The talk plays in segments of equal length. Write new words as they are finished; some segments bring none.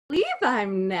believe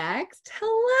I'm next.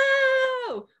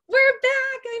 Hello, we're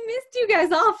back. I missed you guys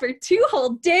all for 2 whole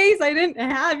days. I didn't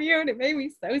have you and it made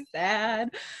me so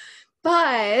sad.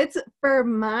 But for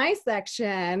my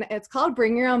section, it's called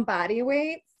Bring Your Own Body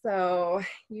Weight. So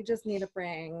you just need to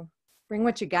bring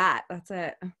what you got. That's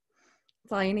it. That's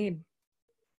all you need.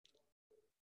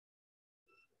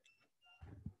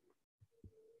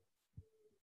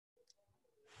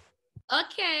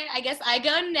 Okay, I guess I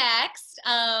go next.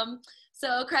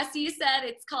 So Cressie said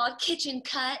it's called Kitchen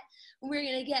Cut. We're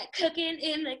gonna get cooking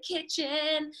in the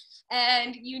kitchen,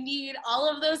 and you need all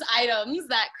of those items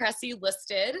that Cressie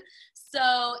listed.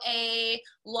 So a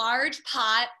large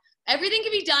pot. Everything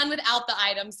can be done without the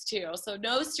items too, so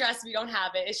no stress if you don't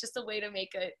have it. It's just a way to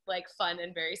make it like fun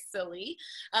and very silly.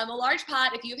 A large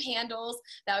pot, if you have handles,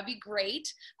 that would be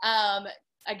great.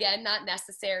 Again, not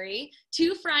necessary.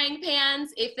 2 frying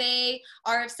pans. If they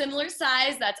are of similar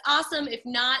size, that's awesome. If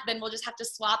not, then we'll just have to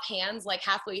swap hands like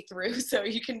halfway through so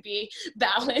you can be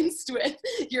balanced with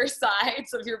your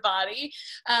sides of your body.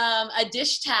 A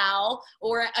dish towel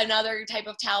or another type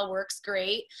of towel works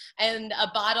great. And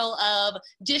a bottle of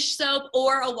dish soap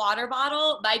or a water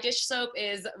bottle. My dish soap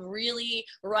is really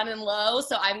running low,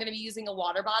 so I'm gonna be using a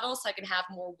water bottle so I can have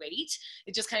more weight.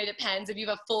 It just kind of depends. If you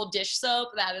have a full dish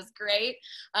soap, that is great.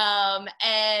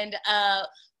 And a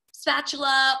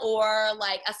spatula or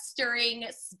like a stirring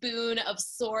spoon of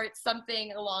sorts,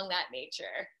 something along that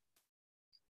nature.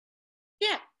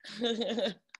 Yeah.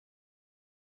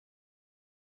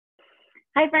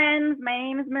 Hi friends, my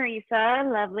name is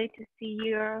Marisa. Lovely to see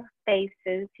your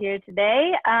faces here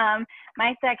today.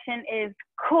 My section is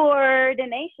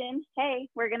coordination. Hey,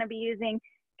 we're gonna be using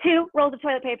 2 rolls of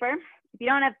toilet paper. If you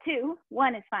don't have 2,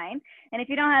 1 is fine. And if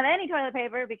you don't have any toilet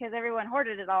paper because everyone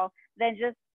hoarded it all, then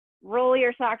just roll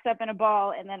your socks up in a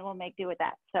ball and then we'll make do with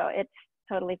that. So it's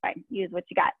totally fine. Use what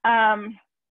you got.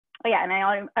 Oh yeah, and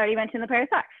I already mentioned the pair of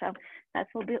socks. So that's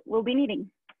what we'll be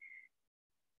needing.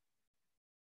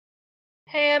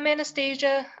 Hey, I'm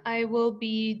Anastasia. I will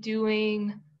be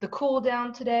doing the cool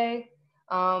down today.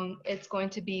 It's going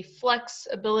to be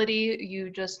flexibility. You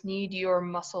just need your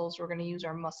muscles. We're going to use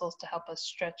our muscles to help us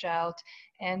stretch out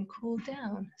and cool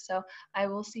down. So I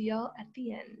will see y'all at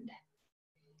the end.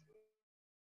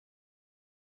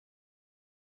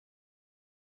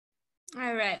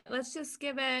 All right, let's just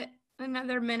give it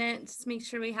another minute. Just make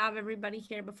sure we have everybody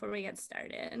here before we get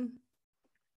started.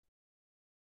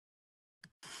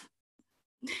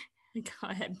 Go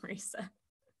ahead, Marisa.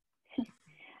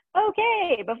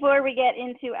 Okay, before we get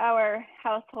into our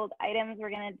household items, we're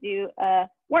gonna do a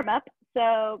warm up.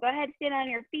 So go ahead, stand on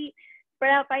your feet,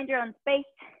 spread out, find your own space.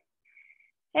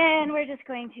 And we're just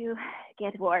going to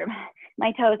get warm.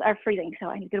 My toes are freezing, so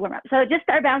I need to warm up. So just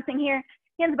start bouncing here,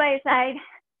 hands by your side.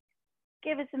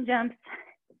 Give it some jumps.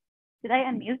 Did I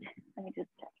unmute? Let me just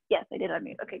check. Yes, I did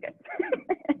unmute. Okay, good.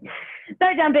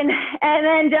 Start jumping, and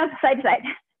then jump side to side.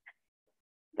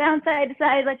 Bounce side to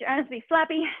side, let your arms be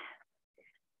floppy.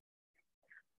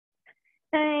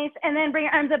 Nice, and then bring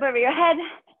your arms up over your head.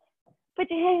 Put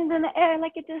your hands in the air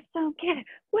like you just don't care.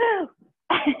 Woo!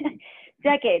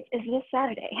 Decades is this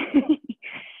Saturday.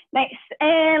 Nice,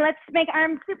 and let's make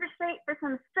arms super straight for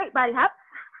some straight body hops.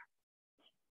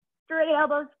 Straight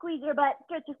elbows, squeeze your butt,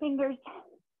 stretch your fingers.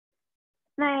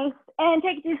 Nice, and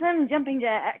take it to some jumping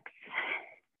jacks.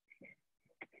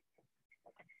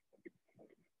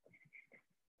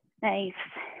 Nice.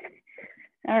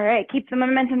 All right, keep the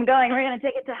momentum going. We're gonna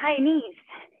take it to high knees.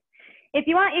 If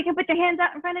you want, you can put your hands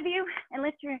out in front of you and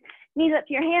lift your knees up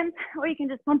to your hands, or you can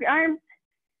just pump your arms.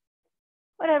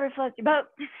 Whatever floats your boat.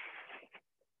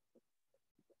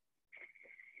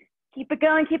 Keep it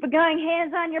going,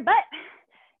 hands on your butt,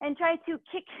 and try to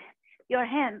kick your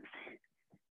hands.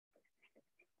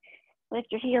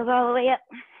 Lift your heels all the way up.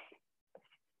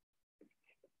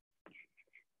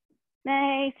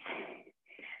 Nice.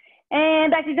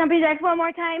 And back to jumping jacks one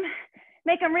more time.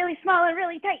 Make them really small and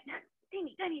really tight.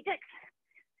 Teeny tiny jacks.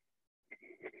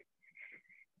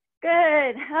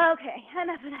 Good. Okay,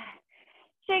 enough of that.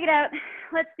 Shake it out.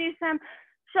 Let's do some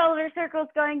shoulder circles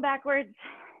going backwards.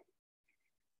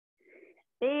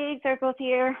 Big circles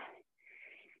here.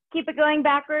 Keep it going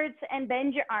backwards and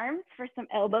bend your arms for some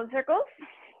elbow circles.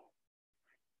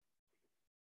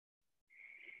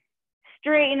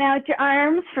 Straighten out your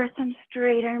arms for some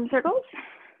straight arm circles.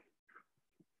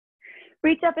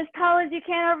 Reach up as tall as you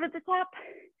can over the top,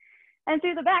 and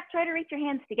through the back, try to reach your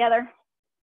hands together.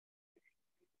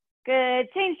 Good,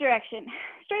 change direction.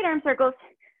 Straight arm circles,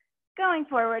 going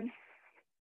forward.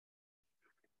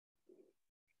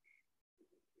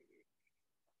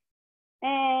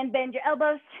 And bend your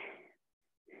elbows.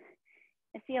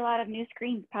 I see a lot of new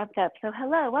screens popped up. So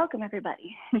hello, welcome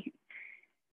everybody.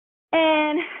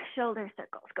 And shoulder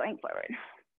circles going forward.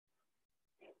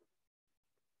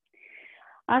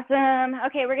 Awesome.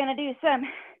 Okay, we're gonna do some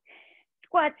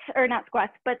squats, or not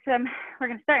squats, but we're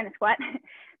gonna start in a squat.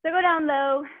 So go down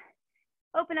low,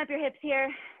 open up your hips here.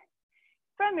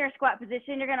 From your squat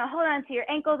position, you're gonna hold on to your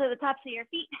ankles or the tops of your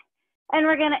feet, and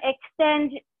we're gonna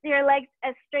extend your legs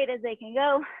as straight as they can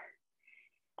go,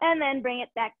 and then bring it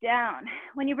back down.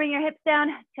 When you bring your hips down,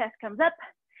 chest comes up,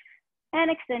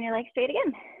 and extend your legs straight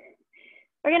again.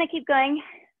 We're gonna keep going,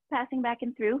 passing back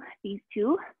and through these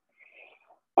two.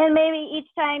 And maybe each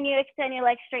time you extend your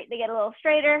legs straight, they get a little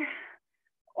straighter,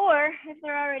 or if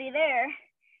they're already there,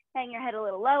 hang your head a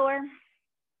little lower.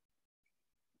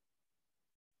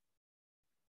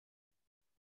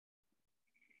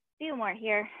 Few more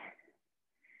here.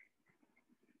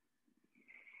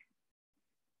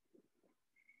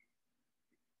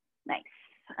 Nice.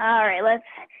 All right, let's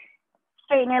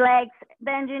straighten your legs,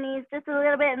 bend your knees just a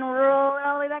little bit and roll it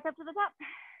all the way back up to the top.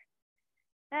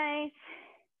 Nice.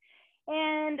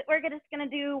 And we're just gonna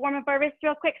do warm up our wrists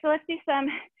real quick. So let's do some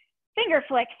finger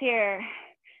flicks here.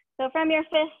 So from your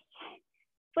fist,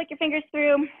 flick your fingers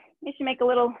through. You should make a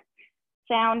little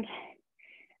sound.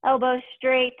 Elbows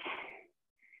straight.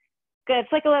 Good,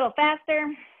 flick a little faster.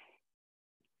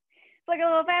 Flick a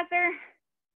little faster.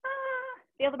 Ah,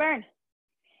 feel the burn.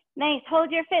 Nice,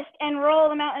 hold your fist and roll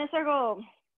them out in a circle.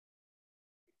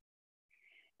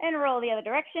 And roll the other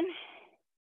direction.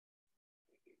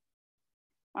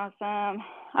 Awesome.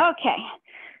 Okay,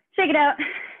 shake it out.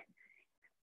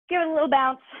 Give it a little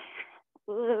bounce.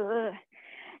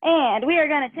 And we are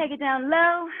gonna take it down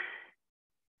low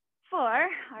for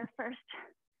our first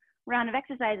round of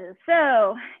exercises.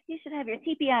 So you should have your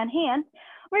TP on hand.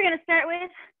 We're gonna start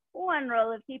with one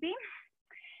roll of TP.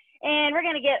 And we're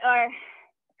gonna get our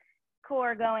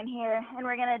core going here. And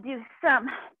we're gonna do some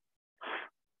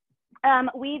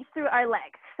weaves through our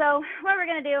legs. So what we're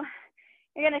gonna do,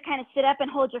 you're gonna kind of sit up and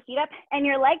hold your feet up, and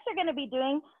your legs are gonna be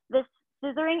doing this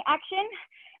scissoring action,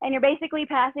 and you're basically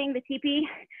passing the TP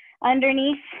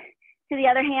underneath to the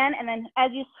other hand, and then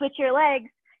as you switch your legs,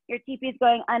 your TP is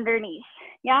going underneath,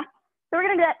 yeah? So we're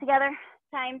gonna do that together,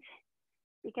 timed,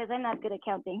 because I'm not good at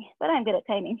counting, but I'm good at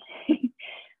timing.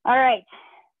 All right,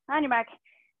 on your mark,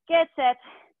 get set,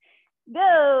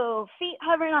 go. Feet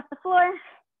hovering off the floor,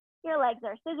 your legs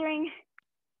are scissoring,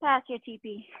 pass your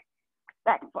TP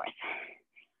back and forth.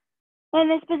 In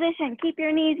this position, keep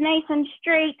your knees nice and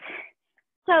straight,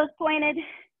 toes pointed.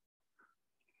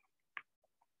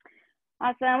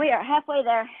 Awesome, we are halfway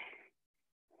there.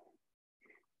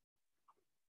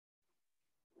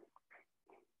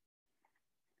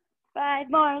 Five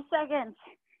more seconds.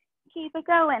 Keep it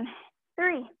going.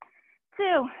 3,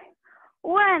 2,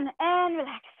 1, and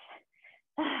relax.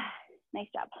 Nice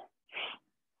job.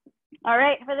 All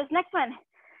right, for this next one,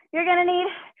 you're gonna need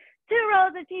 2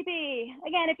 rolls of TP.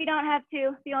 Again, if you don't have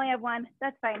 2, if you only have 1,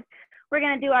 that's fine. We're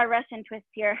gonna do our Russian twist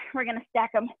here. We're gonna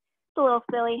stack them. It's a little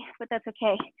silly, but that's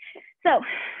okay. So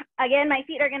again, my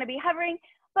feet are gonna be hovering,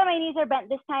 but my knees are bent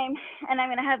this time, and I'm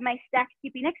gonna have my stacked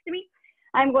TP next to me.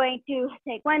 I'm going to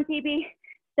take one TP,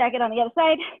 stack it on the other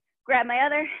side, grab my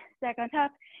other, stack on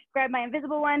top, grab my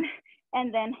invisible one,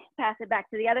 and then pass it back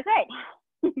to the other side.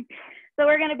 So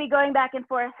we're gonna be going back and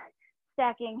forth,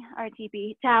 stacking our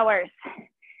TP towers.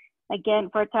 Again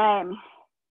for time.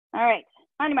 All right,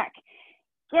 on your mark,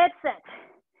 get set,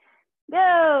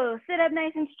 go. Sit up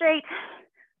nice and straight,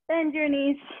 bend your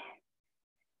knees,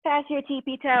 pass your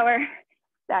TP tower,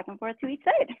 back and forth to each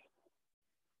side.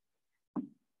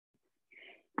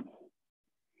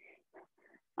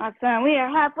 Awesome, we are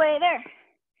halfway there.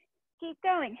 Keep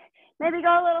going, maybe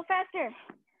go a little faster.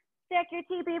 Stack your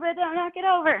TP, but don't knock it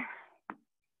over.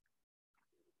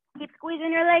 Keep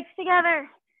squeezing your legs together.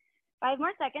 5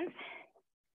 more seconds.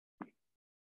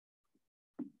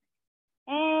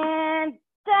 And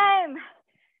time.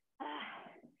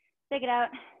 Take it out.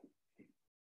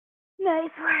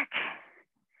 Nice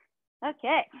work.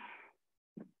 Okay.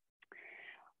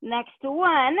 Next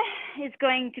one is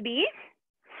going to be,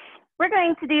 we're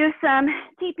going to do some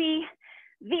TP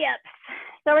V-ups.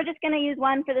 So we're just going to use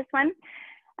one for this one.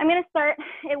 I'm going to start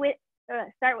with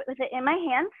it in my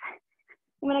hands.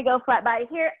 I'm gonna go flat body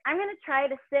here. I'm gonna try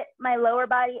to sit my lower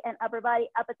body and upper body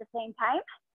up at the same time.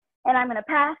 And I'm gonna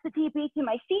pass the TP to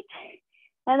my feet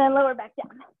and then lower back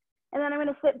down. And then I'm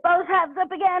gonna sit both halves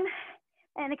up again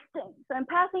and extend. So I'm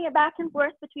passing it back and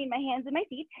forth between my hands and my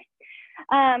feet.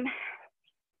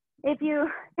 If you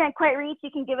can't quite reach, you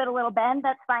can give it a little bend,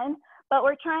 that's fine. But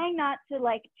we're trying not to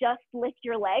like just lift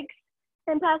your legs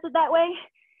and pass it that way.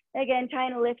 Again,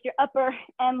 trying to lift your upper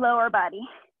and lower body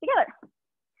together.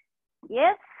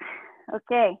 Yes?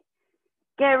 Okay.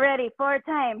 Get ready for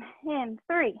time in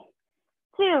 3,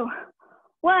 2,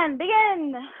 1,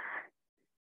 begin.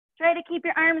 Try to keep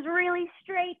your arms really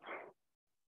straight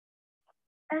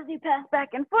as you pass back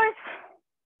and forth.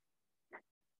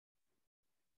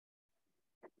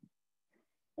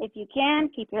 If you can,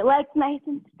 keep your legs nice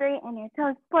and straight and your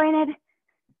toes pointed.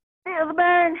 Feel the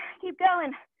burn. Keep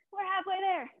going. We're halfway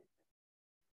there.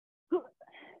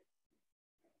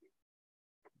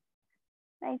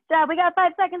 Nice job. We got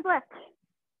 5 seconds left.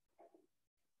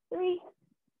 3,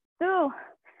 2,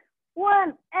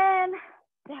 1, and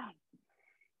down.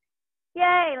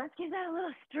 Yay, let's give that a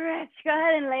little stretch. Go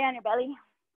ahead and lay on your belly.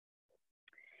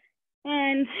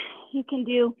 And you can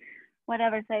do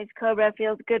whatever size cobra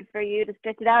feels good for you to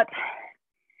stretch it out.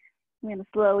 I'm gonna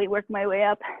slowly work my way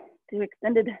up to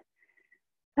extended.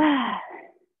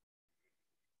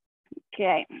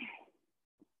 Okay.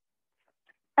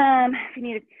 If you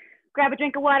need to grab a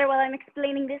drink of water while I'm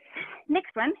explaining this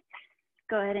next one,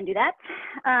 go ahead and do that.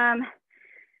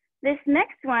 This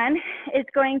next one is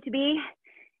going to be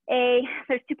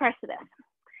there's 2 parts to this.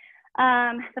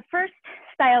 The first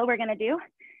style we're gonna do,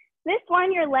 this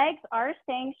one, your legs are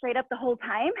staying straight up the whole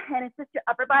time, and it's just your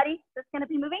upper body that's gonna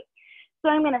be moving. So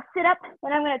I'm gonna sit up,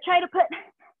 and I'm gonna try to put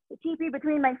the teepee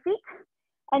between my feet,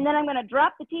 and then I'm gonna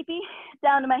drop the teepee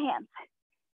down to my hands.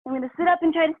 I'm gonna sit up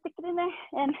and try to stick it in there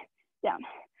and down.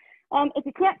 If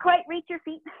you can't quite reach your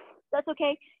feet, that's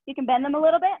okay. You can bend them a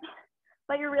little bit,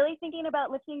 but you're really thinking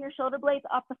about lifting your shoulder blades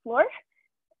off the floor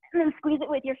and then squeeze it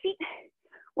with your feet.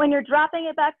 When you're dropping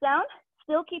it back down,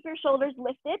 still keep your shoulders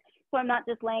lifted, so I'm not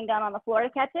just laying down on the floor to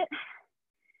catch it.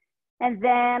 And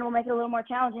then we'll make it a little more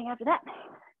challenging after that.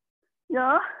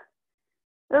 Yeah.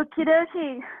 Okie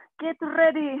dokie. Get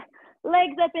ready.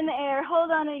 Legs up in the air.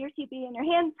 Hold on to your teepee in your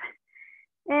hands.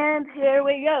 And here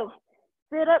we go.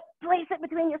 Sit up, place it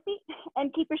between your feet,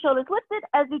 and keep your shoulders lifted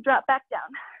as you drop back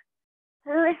down.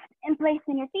 Lift and place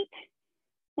in your feet,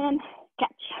 and catch.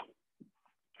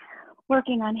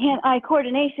 Working on hand-eye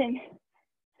coordination.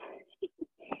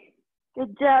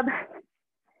 Good job.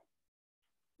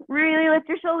 Really lift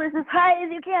your shoulders as high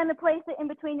as you can to place it in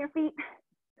between your feet.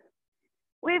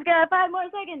 We've got 5 more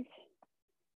seconds.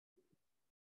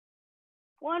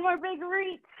 1 more big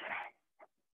reach.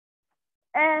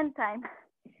 And time.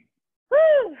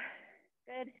 Woo!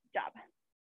 Good job.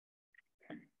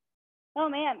 Oh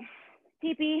man,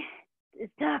 teepee is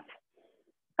tough.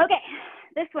 Okay,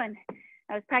 this one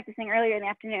I was practicing earlier in the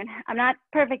afternoon. I'm not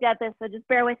perfect at this, so just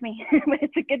bear with me, but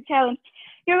it's a good challenge.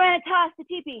 You're gonna toss the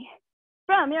teepee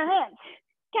from your hands.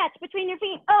 Catch between your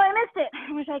feet. Oh, I missed it.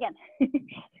 I'm gonna try again.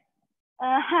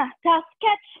 Toss,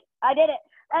 catch. I did it.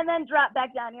 And then drop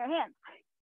back down your hands.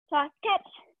 Toss, catch.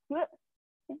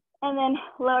 And then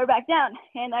lower back down.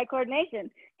 Hand-eye coordination.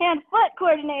 Hand-foot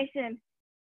coordination.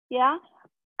 Yeah.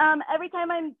 Every time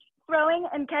I'm throwing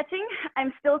and catching,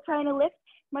 I'm still trying to lift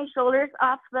my shoulders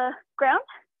off the ground.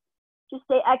 Just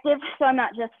stay active so I'm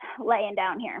not just laying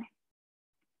down here.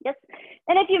 Yes.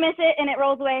 And if you miss it and it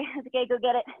rolls away, it's okay, go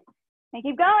get it. And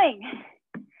keep going.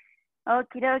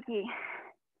 Okie dokie.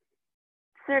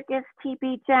 Circus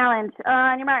teepee challenge.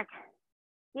 On your mark.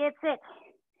 Get set.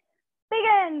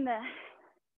 Begin.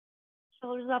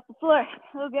 Shoulders off the floor.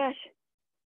 Oh gosh.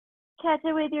 Catch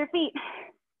it with your feet.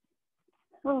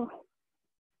 Oh.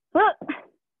 Oh.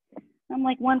 I'm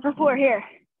like 1 for 4 here.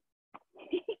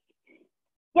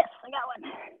 Yes, I got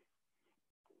one.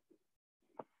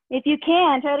 If you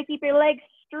can, try to keep your legs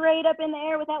straight up in the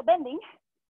air without bending.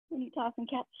 When you toss and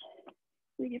catch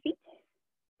with your feet.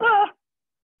 Oh.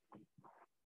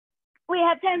 We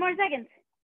have 10 more seconds.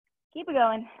 Keep it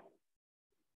going.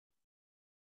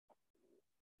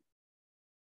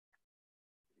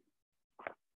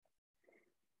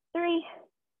 Three,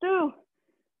 2,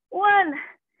 1,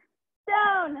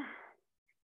 down.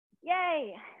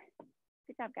 Yay.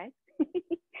 Good job, guys.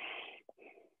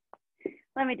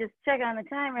 Let me just check on the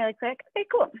time really quick. Okay,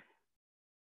 cool.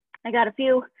 I got a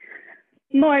few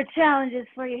more challenges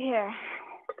for you here.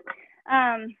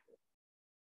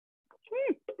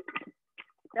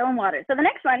 Filling water. So the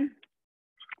next one,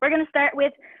 we're gonna start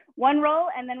with 1 roll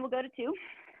and then we'll go to 2.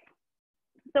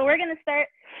 So we're gonna start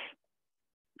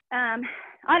on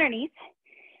our knees,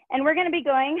 and we're gonna be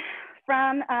going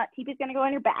from, teepee's gonna go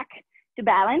on your back to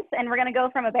balance, and we're gonna go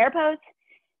from a bear pose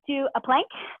to a plank.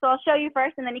 So I'll show you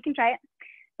first and then you can try it.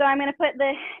 So I'm gonna put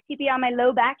the teepee on my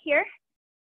low back here.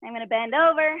 I'm gonna bend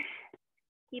over,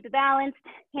 keep it balanced,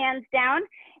 hands down.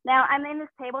 Now I'm in this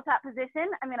tabletop position.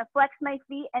 I'm gonna flex my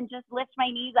feet and just lift my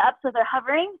knees up so they're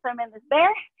hovering. So I'm in this bear,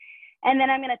 and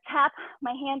then I'm gonna tap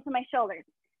my hands to my shoulders.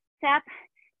 tap,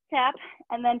 tap,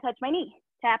 and then touch my knee.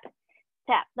 Tap,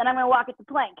 tap. Then I'm gonna walk it to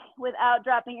plank without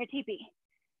dropping your TP.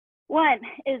 1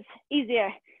 is easier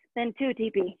than 2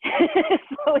 TP.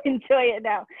 So enjoy it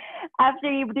now.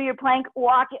 After you do your plank,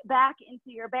 walk it back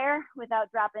into your bear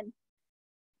without dropping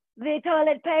the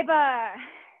toilet paper.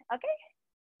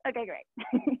 Okay? Okay,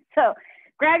 great. So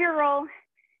grab your roll.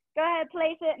 Go ahead,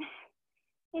 place it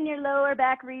in your lower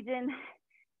back region.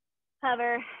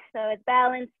 Hover so it's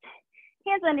balanced.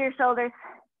 Hands under your shoulders.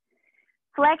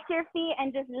 Flex your feet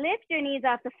and just lift your knees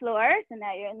off the floor. So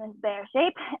now you're in this bear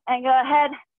shape. And go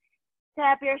ahead,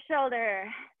 tap your shoulder.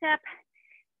 Tap,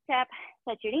 tap,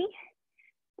 touch your knee.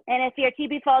 And if your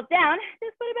TP falls down,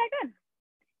 just put it back on.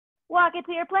 Walk it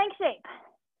to your plank shape.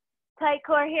 Tight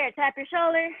core here. Tap your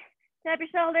shoulder, tap your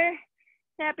shoulder,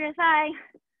 tap your thigh,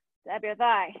 tap your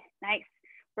thigh. Nice.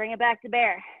 Bring it back to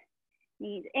bear.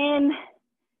 Knees in,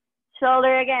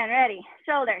 shoulder again. Ready.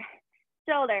 Shoulder,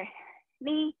 shoulder,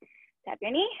 knee. Tap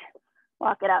your knee.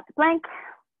 Walk it out to plank.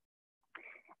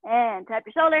 And tap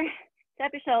your shoulder,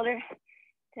 tap your shoulder,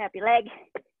 tap your leg,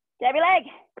 tap your leg.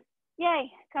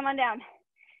 Yay. Come on down.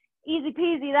 Easy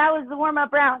peasy. That was the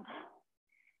warm-up round.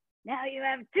 Now you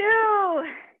have 2.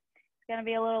 It's going to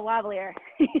be a little wobblier.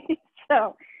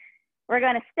 So we're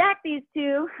going to stack these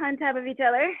 2 on top of each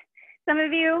other. Some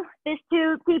of you, this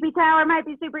 2 TP tower might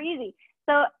be super easy.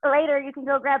 So later you can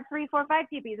go grab 3, 4, 5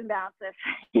 TPs and balance this.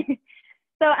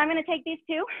 So I'm going to take these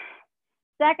 2,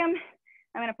 stack them.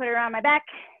 I'm going to put it around my back.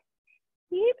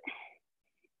 Yep.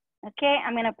 Okay,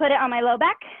 I'm going to put it on my low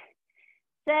back,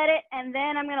 set it, and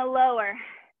then I'm going to lower.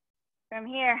 From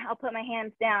here, I'll put my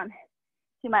hands down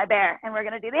to my bear, and we're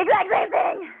going to do the exact same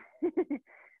thing.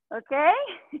 Okay?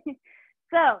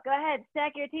 So go ahead,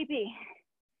 stack your TP.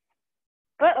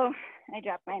 Uh-oh, I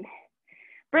dropped mine.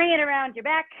 Bring it around your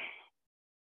back.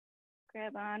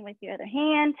 Grab on with your other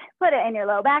hand. Put it in your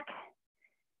low back.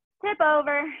 Tip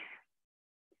over.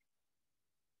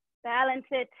 Balance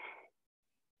it.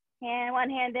 And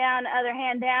one hand down, other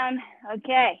hand down.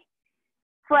 Okay.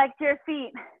 Flex your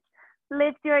feet.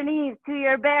 Lift your knees to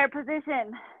your bear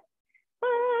position.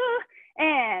 Woo.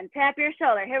 And tap your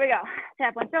shoulder. Here we go.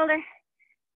 Tap one shoulder,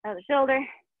 other shoulder.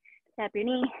 Tap your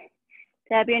knee,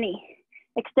 tap your knee.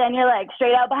 Extend your leg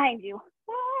straight out behind you.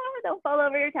 Woo. Don't fall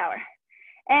over your tower.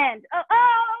 And,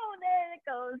 oh, there it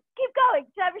goes. Keep going.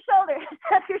 Tap your shoulder,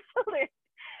 tap your shoulder.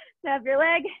 Tap your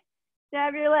leg,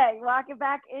 tap your leg. Walk it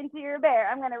back into your bear.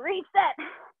 I'm going to reset.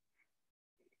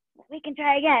 We can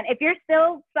try again. If you're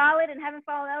still solid and haven't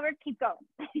fallen over, keep going.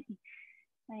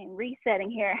 I am resetting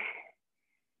here.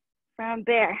 From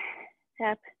bear,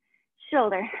 tap,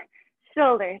 shoulder,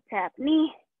 shoulder, tap,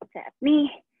 knee, tap, knee.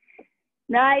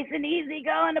 Nice and easy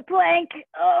going to plank.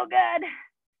 Oh, good.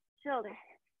 Shoulder,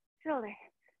 shoulder,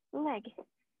 leg,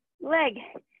 leg.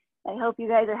 I hope you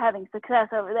guys are having success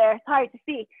over there. It's hard to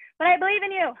see, but I believe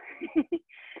in you.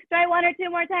 Try 1 or 2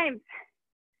 more times.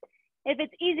 If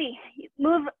it's easy,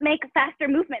 make faster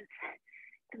movements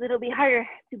because it'll be harder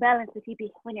to balance the TP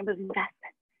when you're moving fast.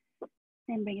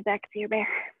 And bring it back to your bear.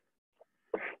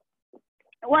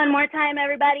 1 more time,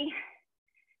 everybody.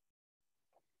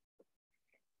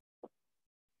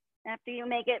 After you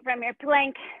make it from your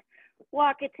plank,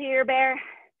 walk it to your bear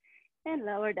and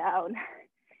lower down.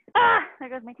 Ah, there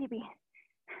goes my TP.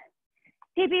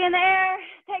 TP in the air,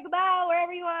 take a bow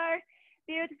wherever you are.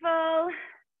 Beautiful.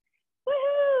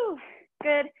 Woohoo!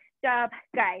 Good job,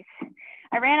 guys.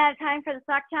 I ran out of time for the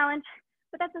sock challenge,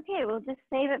 but that's okay. We'll just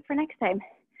save it for next time.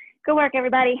 Good work,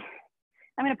 everybody.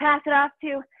 I'm going to pass it off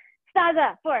to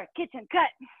Staza for kitchen cut.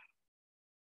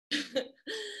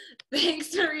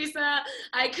 Thanks, Marisa.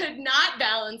 I could not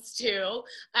balance 2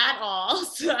 at all,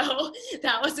 so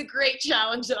that was a great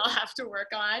challenge that I'll have to work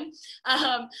on.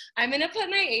 I'm going to put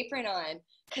my apron on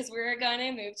because we're going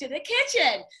to move to the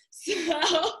kitchen.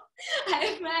 So I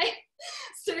have my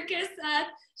circus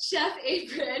chef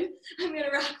apron. I'm going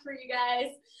to rock for you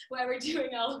guys while we're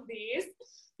doing all of these.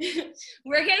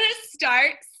 We're going to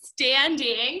start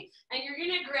standing, and you're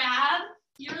going to grab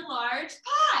your large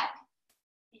pot.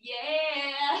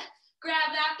 Yeah,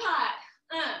 grab that pot.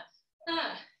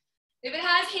 If it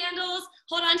has handles,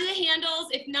 hold on to the handles.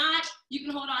 If not, you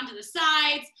can hold on to the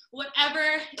sides,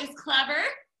 whatever is clever.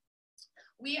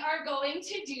 We are going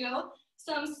to do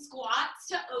some squats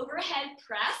to overhead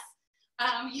press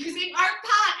using our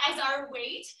pot as our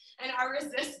weight and our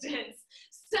resistance.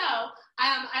 So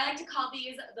I like to call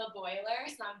these the boiler.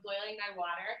 So I'm boiling my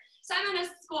water. So I'm going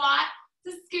to squat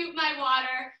to scoop my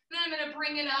water. Then I'm going to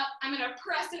bring it up. I'm going to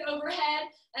press it overhead,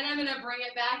 and I'm going to bring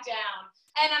it back down.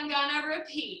 And I'm going to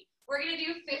repeat. We're going to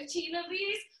do 15 of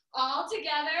these all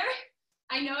together.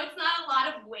 I know it's not a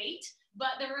lot of weight,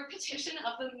 but the repetition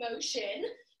of the motion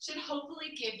should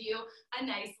hopefully give you a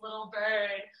nice little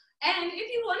burn. And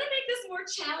if you want to make this more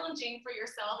challenging for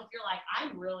yourself, if you're like,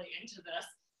 I'm really into this,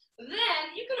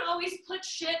 then you can always put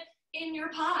shit in your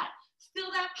pot.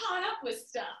 Fill that pot up with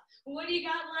stuff. What do you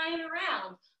got lying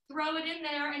around? Throw it in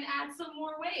there and add some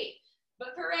more weight.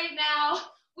 But for right now,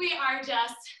 we are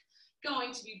just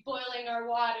going to be boiling our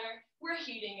water. We're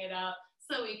heating it up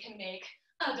so we can make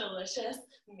a delicious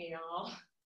meal.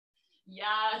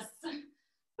 Yes,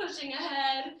 pushing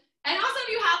ahead. And also if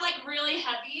you have like really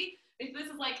heavy, if this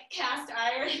is like cast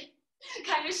iron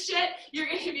kind of shit, you're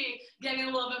gonna be getting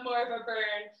a little bit more of a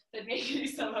burn than maybe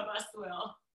some of us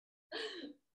will.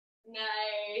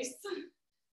 Nice.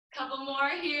 Couple more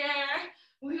here.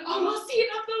 We've almost heated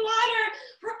up the water.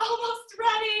 We're almost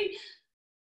ready.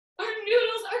 Our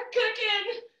noodles are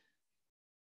cooking.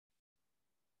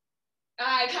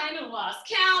 I kind of lost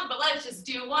count, but let's just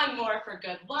do one more for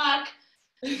good luck.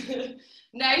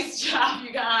 Nice job,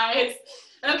 you guys.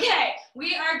 Okay,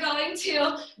 we are going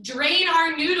to drain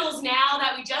our noodles now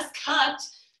that we just cooked.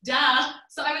 Duh.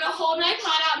 So I'm gonna hold my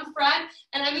pot out in front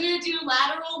and I'm gonna do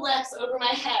lateral lifts over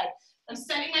my head. I'm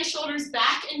setting my shoulders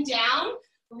back and down,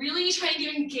 really trying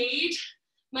to engage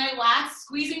my lats,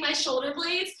 squeezing my shoulder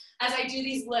blades as I do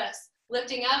these lifts.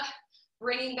 Lifting up,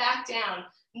 bringing back down.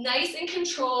 Nice and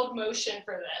controlled motion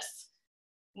for this.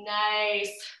 Nice.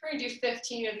 We're gonna do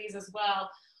 15 of these as well.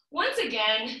 Once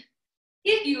again,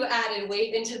 if you added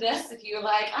weight into this, if you're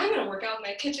like, I'm gonna work out with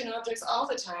my kitchen objects all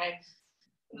the time,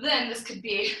 then this could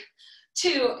be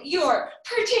to your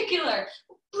particular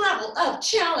level of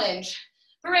challenge.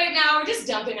 But right now, we're just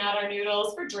dumping out our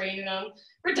noodles, we're draining them,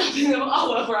 we're dumping them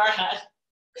all over our head,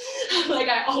 like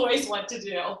I always want to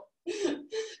do.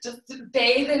 Just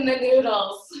bathe in the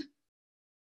noodles.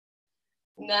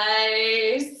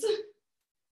 Nice.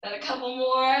 And a couple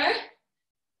more.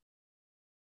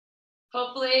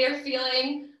 Hopefully you're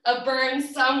feeling a burn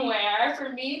somewhere. For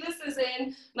me, this is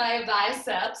in my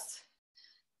biceps.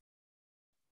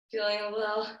 Feeling a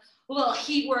little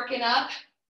heat working up.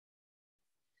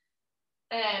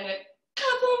 And a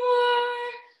couple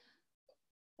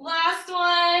more. Last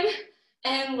one.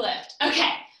 And lift.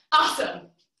 Okay, awesome.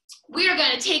 We are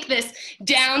going to take this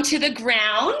down to the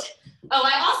ground. Oh,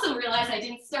 I also realized I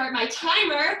didn't start my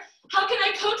timer. How can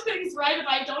I cook things right if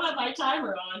I don't have my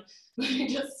timer on? Let me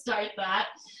just start that.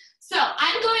 So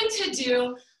I'm going to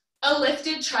do a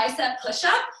lifted tricep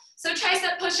push-up. So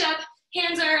tricep push-up,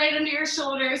 hands are right under your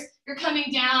shoulders. You're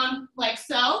coming down like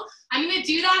so. I'm going to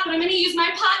do that, but I'm going to use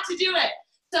my pot to do it.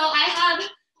 So I have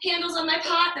handles on my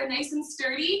pot. They're nice and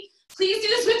sturdy. Please do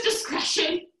this with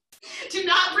discretion. Do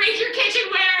not break your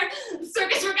kitchenware.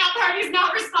 Circus Workout Party is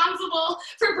not responsible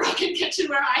for broken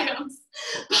kitchenware items.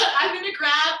 But I'm going to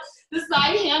grab the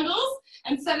side handles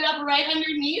and set it up right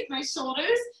underneath my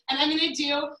shoulders. And I'm going to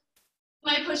do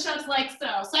my push-ups like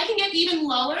so. So I can get even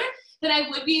lower than I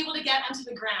would be able to get onto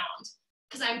the ground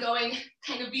because I'm going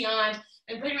kind of beyond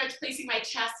and pretty much placing my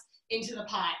chest into the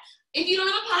pot. If you don't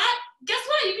have a pot, guess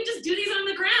what? You can just do these on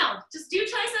the ground. Just do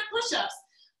tricep push-ups.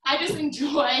 I just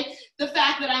enjoy the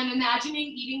fact that I'm imagining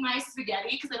eating my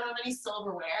spaghetti because I don't have any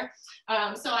silverware.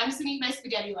 So I'm just gonna eat my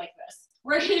spaghetti like this.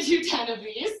 We're gonna do 10 of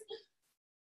these.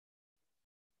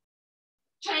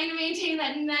 Trying to maintain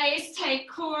that nice tight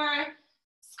core,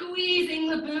 squeezing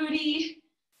the booty.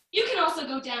 You can also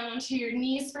go down onto your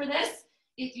knees for this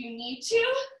if you need to.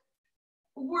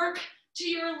 Work to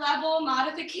your level,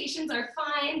 modifications are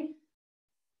fine.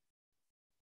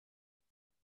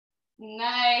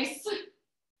 Nice.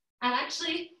 I'm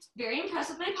actually very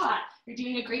impressed with my pot. You're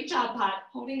doing a great job, pot,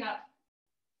 holding up.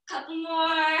 Couple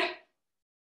more.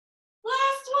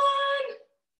 Last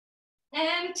one.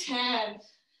 And 10.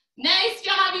 Nice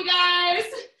job, you guys.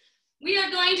 We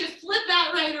are going to flip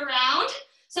that right around.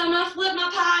 So I'm gonna flip my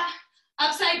pot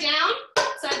upside down.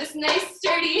 So I have this nice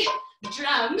sturdy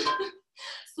drum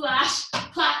slash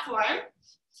platform.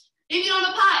 If you don't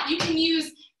have a pot, you can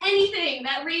use anything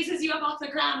that raises you up off the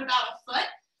ground about a foot.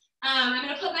 I'm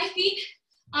gonna put my feet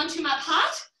onto my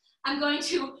pot. I'm going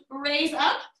to raise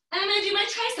up and I'm gonna do my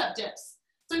tricep dips.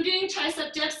 So I'm doing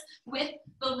tricep dips with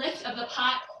the lift of the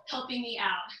pot helping me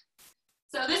out.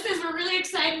 So this is, we're really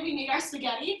excited we made our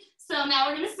spaghetti. So now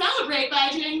we're gonna celebrate by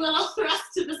doing little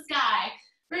thrusts to the sky.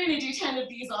 We're gonna do 10 of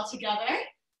these all together.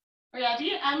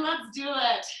 Ready? And let's do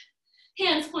it.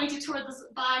 Hands pointed toward the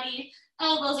body.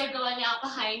 Elbows are going out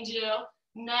behind you.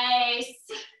 Nice.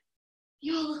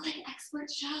 You all look like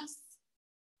expert chefs.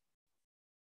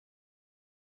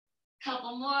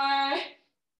 Couple more.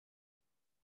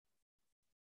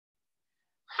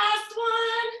 Last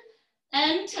one.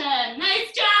 And 10.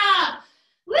 Nice job.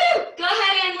 Woo! Go ahead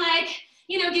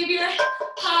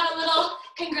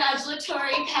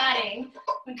congratulatory patting.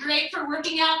 Great for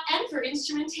working out and for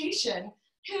instrumentation.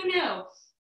 Who knew?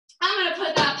 I'm gonna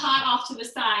put that pot off to the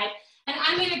side and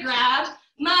I'm gonna grab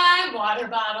my water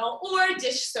bottle or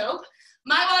dish soap.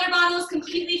 My water bottle is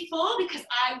completely full because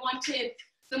I wanted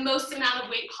the most amount of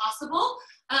weight possible.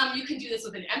 You can do this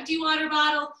with an empty water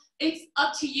bottle. It's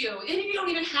up to you. And if you don't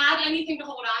even have anything to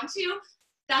hold on to,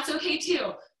 that's okay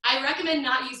too. I recommend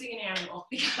not using an animal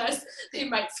because they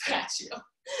might scratch you.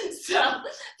 So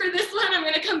for this one, I'm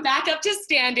gonna come back up to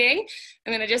standing.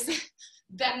 I'm gonna just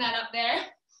bend that up there.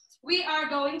 We are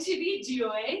going to be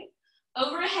doing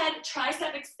overhead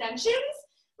tricep extensions.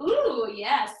 Ooh,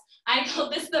 yes. I call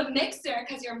this the mixer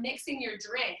because you're mixing your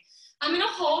drink. I'm gonna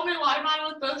hold my water bottle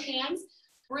with both hands,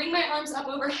 bring my arms up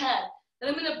overhead.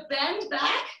 Then I'm gonna bend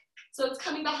back so it's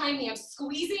coming behind me. I'm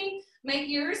squeezing my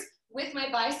ears with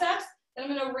my biceps. Then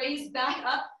I'm gonna raise back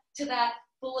up to that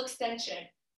full extension.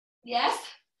 Yes?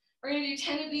 We're gonna do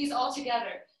 10 of these all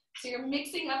together. So you're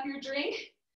mixing up your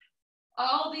drink.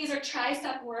 All these are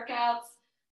tricep workouts.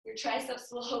 Your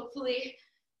triceps will hopefully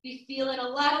be feeling a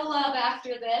lot of love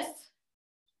after this.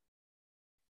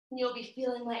 And you'll be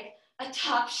feeling like a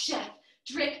top chef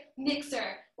drink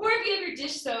mixer. Or if you have your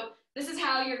dish soap, this is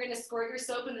how you're gonna squirt your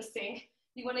soap in the sink.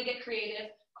 You wanna get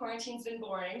creative. Quarantine's been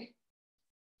boring.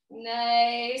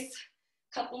 Nice.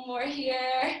 Couple more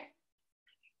here.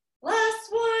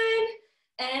 Last one.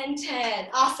 And 10.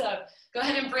 Awesome. Go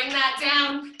ahead and bring that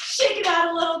down. Shake it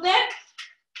out a little bit.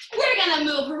 We're gonna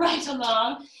move right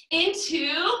along into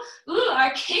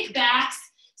our kickbacks.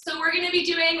 So we're gonna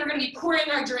be pouring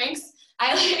our drinks.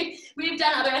 We've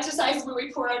done other exercises where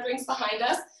we pour our drinks behind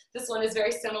us. This one is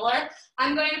very similar.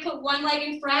 I'm going to put one leg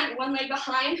in front, one leg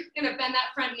behind. I'm gonna bend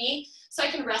that front knee so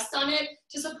I can rest on it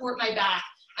to support my back.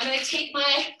 I'm gonna take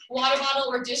my water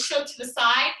bottle or dish soap to the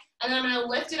side, and then I'm gonna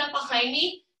lift it up behind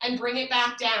me and bring it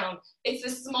back down. It's a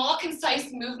small, concise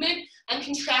movement. I'm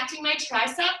contracting my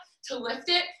tricep to lift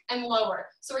it and lower.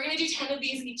 So we're gonna do 10 of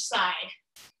these each side.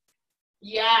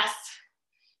 Yes.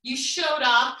 You showed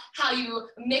off how you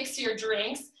mix your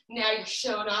drinks. Now you're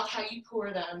showing off how you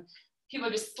pour them. People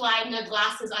are just sliding their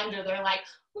glasses under. They're like,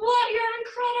 what, you're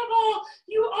incredible.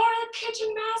 You are a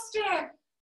kitchen master.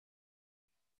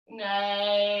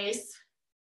 Nice.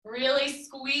 Really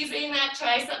squeezing that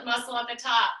tricep muscle at the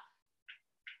top.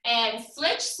 And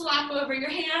switch, swap over your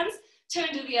hands, turn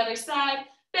to the other side,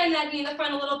 bend that knee in the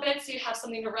front a little bit so you have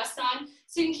something to rest on,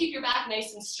 so you can keep your back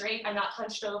nice and straight and not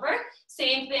hunched over.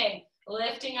 Same thing,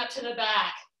 lifting up to the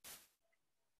back.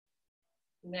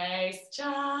 Nice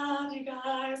job, you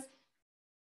guys.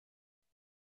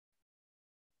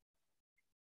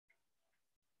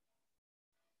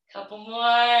 Couple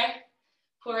more.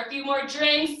 Pour a few more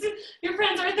drinks. Your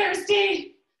friends are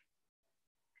thirsty.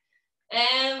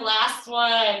 And last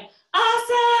one.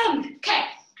 Awesome. Okay.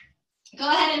 Go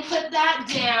ahead and put that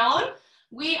down.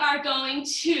 We are going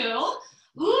to,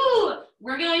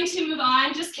 we're going to move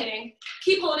on. Just kidding.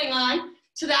 Keep holding on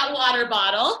to that water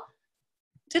bottle.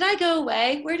 Did I go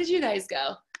away? Where did you guys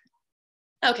go?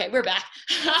 Okay, we're back.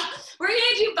 We're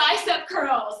gonna do bicep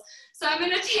curls. So I'm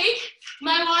gonna take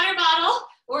my water bottle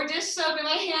or dish soap in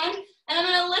my hand, and I'm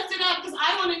gonna lift it up because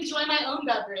I want to enjoy my own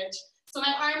beverage. So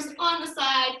my arms on the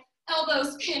side,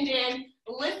 elbows pinned in,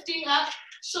 lifting up,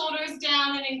 shoulders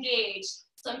down and engaged.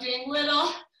 So I'm doing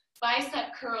little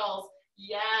bicep curls.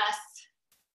 Yes.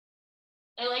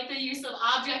 I like the use of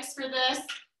objects for this.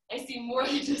 I see more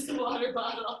than just a water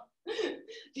bottle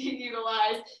being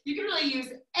utilized. You can really use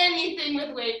anything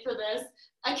with weight for this.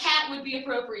 A cat would be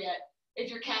appropriate if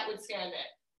your cat would stand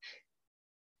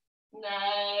it.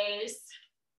 Nice.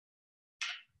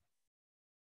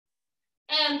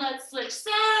 And let's switch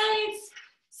sides.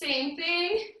 Same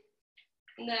thing.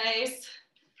 Nice.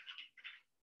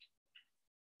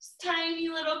 Just tiny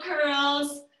little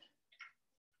curls.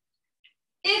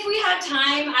 If we had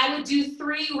time, I would do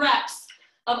 3 reps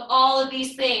of all of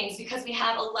these things because we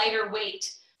have a lighter weight.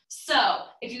 So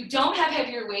if you don't have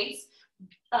heavier weights,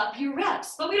 up your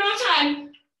reps. But we don't have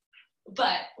time.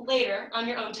 But later, on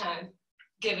your own time,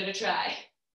 give it a try.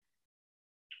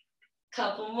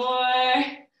 Couple more.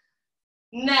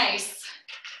 Nice.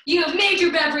 You have made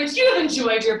your beverage. You have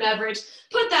enjoyed your beverage.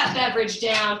 Put that beverage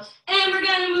down. And we're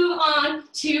going to move on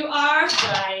to our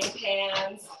frying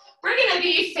pans. We're going to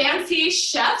be fancy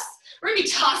chefs. We're going to be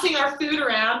tossing our food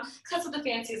around, because that's what the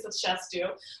fanciest of chefs do.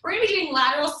 We're going to be doing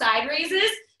lateral side raises.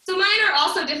 So mine are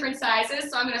also different sizes,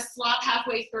 so I'm going to swap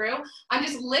halfway through. I'm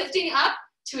just lifting up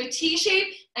to a T shape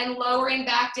and lowering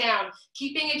back down.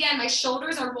 Keeping, again, my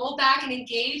shoulders are rolled back and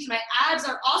engaged. My abs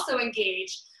are also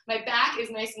engaged. My back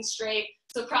is nice and straight,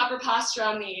 so proper posture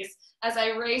on these as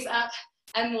I raise up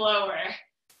and lower.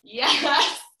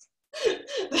 Yes.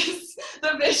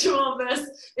 The visual of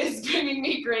this is bringing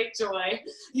me great joy.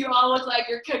 You all look like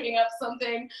you're cooking up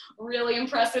something really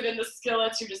impressive in the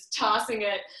skillets. You're just tossing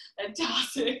it and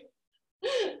tossing.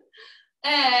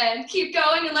 And keep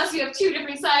going unless you have two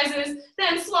different sizes.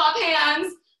 Then swap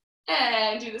hands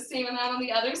and do the same amount on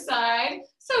the other side.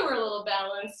 So we're a little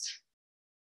balanced.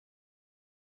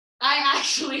 I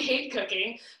actually hate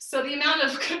cooking, so the amount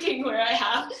of cooking where I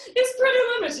have is pretty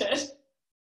limited.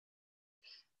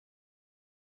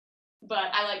 But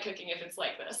I like cooking if it's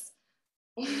like this.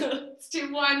 Let's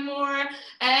do one more,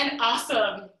 and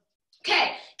awesome.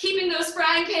 Okay, keeping those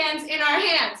frying pans in our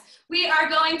hands, we are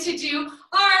going to do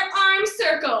our arm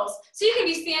circles. So you can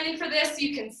be standing for this,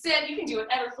 you can sit, you can do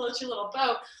whatever floats your little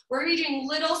boat. We're gonna be doing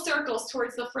little circles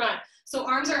towards the front. So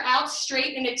arms are out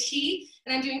straight in a T,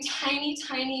 and I'm doing tiny,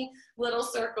 tiny little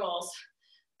circles.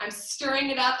 I'm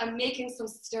stirring it up, I'm making some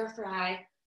stir fry.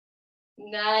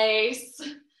 Nice.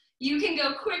 You can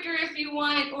go quicker if you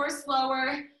want or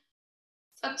slower.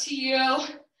 It's up to you.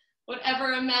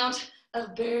 Whatever amount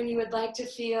of burn you would like to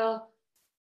feel.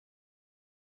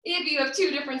 If you have two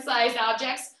different size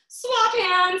objects, swap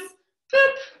hands,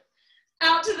 boop,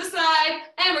 out to the side,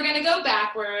 and we're gonna go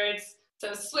backwards.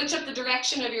 So switch up the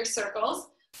direction of your circles.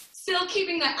 Still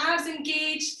keeping the abs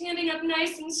engaged, standing up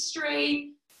nice and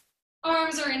straight.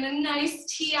 Arms are in a nice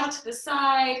T out to the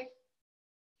side.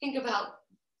 Think about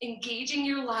engaging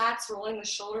your lats, rolling the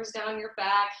shoulders down your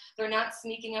back. They're not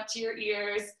sneaking up to your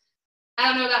ears. I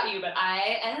don't know about you, but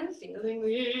I am feeling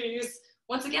these.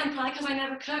 Once again, probably because I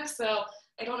never cook, so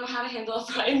I don't know how to handle a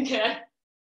frying pan.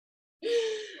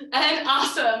 And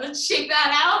awesome, let's shake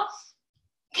that out.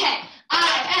 Okay,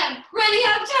 I am running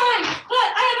out of time, but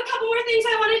I have a couple more things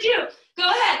I want to do. Go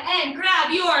ahead and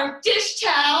grab your dish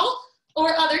towel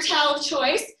or other towel of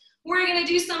choice. We're gonna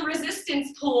do some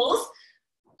resistance pulls.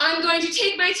 I'm going to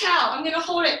take my towel, I'm gonna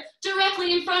hold it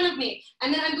directly in front of me,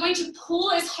 and then I'm going to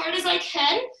pull as hard as I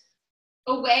can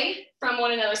away from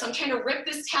one another. So I'm trying to rip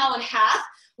this towel in half.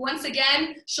 Once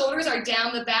again, shoulders are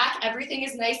down the back, everything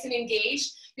is nice and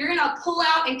engaged. You're gonna pull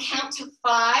out and count to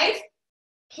 5,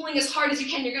 pulling as hard as you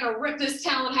can. You're gonna rip this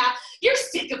towel in half. You're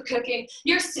sick of cooking,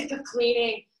 you're sick of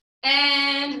cleaning,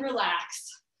 and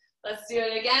relax. Let's do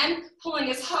it again, pulling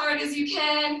as hard as you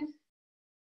can.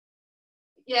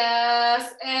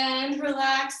 Yes, and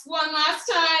relax. One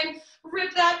last time.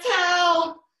 Rip that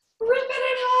towel. Rip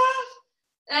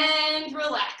it in half. And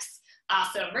relax.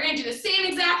 Awesome. We're going to do the same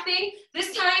exact thing,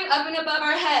 this time up and above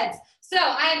our heads. So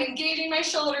I am engaging my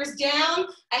shoulders down.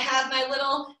 I have my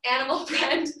little animal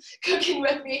friend cooking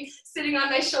with me, sitting on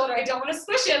my shoulder. I don't want to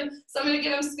squish him, so I'm going to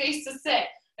give him space to sit.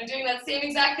 I'm doing that same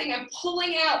exact thing. I'm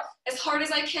pulling out as hard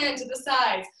as I can to the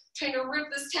sides, trying to rip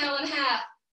this towel in half.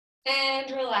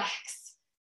 And relax.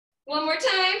 One more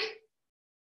time,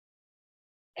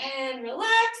 and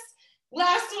relax.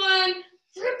 Last one,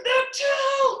 rip that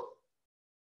towel,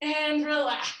 and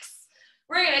relax.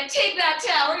 We're gonna take that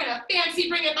towel, we're gonna fancy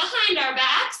bring it behind our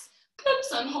backs.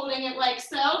 Oops, I'm holding it like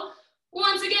so.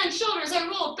 Once again, shoulders are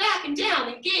rolled back and down,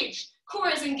 engaged. Core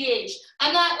is engaged.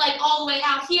 I'm not like all the way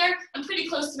out here. I'm pretty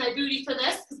close to my booty for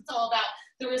this, because it's all about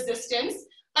the resistance.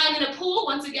 I'm gonna pull,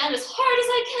 once again, as hard as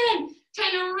I can,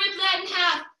 trying to rip that in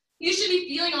half. You should be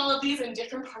feeling all of these in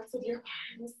different parts of your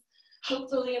arms.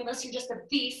 Hopefully, unless you're just a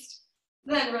beast.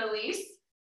 Then release.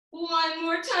 One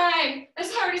more time,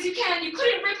 as hard as you can. You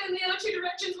couldn't rip in the other two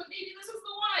directions, but maybe this is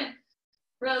the one.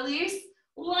 Release.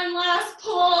 One last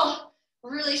pull.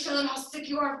 Really show them how sick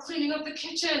you are of cleaning up the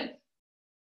kitchen.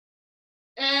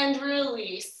 And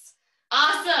release.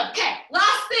 Awesome. Okay,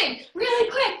 last thing, really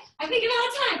quick. I'm thinking out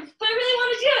of time, but I really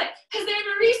want to do it because they're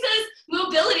Marisa's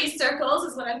mobility circles,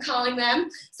 is what I'm calling them.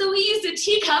 So we used a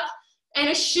teacup and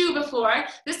a shoe before.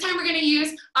 This time we're going to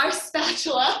use our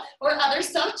spatula or other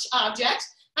such object.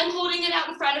 I'm holding it out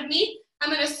in front of me.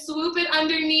 I'm going to swoop it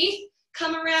underneath,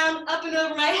 come around, up and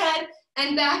over my head,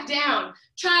 and back down.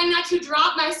 Trying not to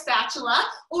drop my spatula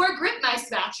or grip my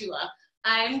spatula.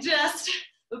 I'm just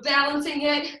balancing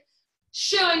it,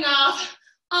 showing off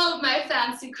all of my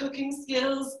fancy cooking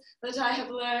skills that I have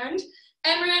learned.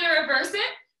 And we're going to reverse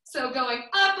it. So going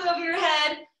up over your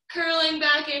head, curling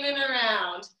back in and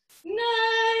around.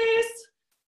 Nice.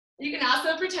 You can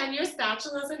also pretend your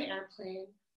spatula is an airplane,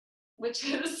 which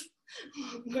is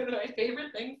one of my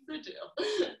favorite things to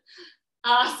do.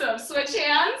 Awesome. Switch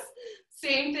hands.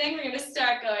 Same thing. We're going to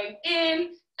start going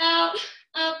in, out,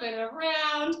 up and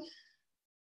around.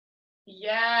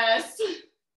 Yes.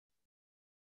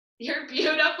 Your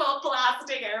beautiful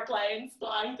plastic airplanes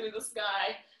flying through the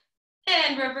sky.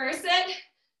 And reverse it.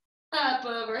 Up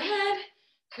overhead,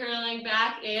 curling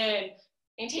back in.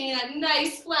 Maintaining that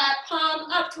nice flat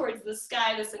palm up towards the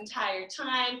sky this entire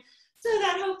time so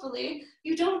that hopefully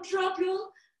you don't drop your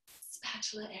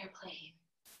spatula airplane.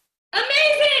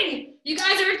 Amazing! You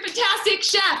guys are fantastic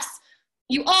chefs.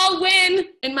 You all win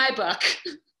in my book.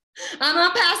 I'm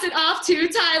gonna pass it off to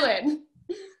Tylyn.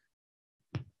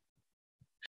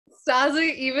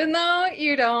 Staza, even though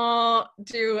you don't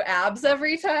do abs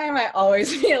every time, I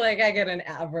always feel like I get an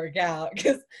ab workout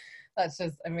because that's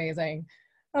just amazing.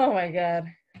 Oh my God.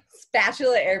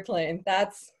 Spatula airplane.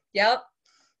 That's, yep.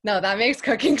 No, that makes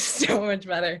cooking so much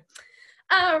better.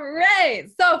 All right.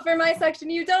 So for my section,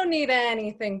 you don't need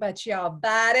anything but your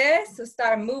body. So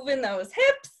start moving those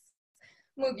hips.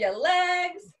 Move your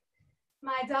legs.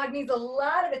 My dog needs a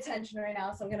lot of attention right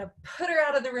now, so I'm going to put her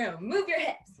out of the room. Move your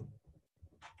hips.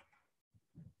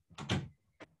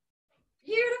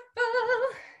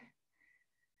 Beautiful.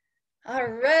 All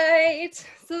right.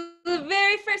 So the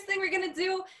very first thing we're going to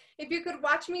do, if you could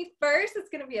watch me first, it's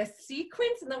going to be a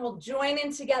sequence, and then we'll join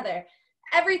in together.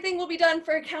 Everything will be done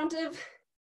for a count of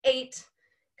 8,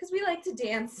 because we like to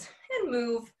dance and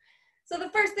move. So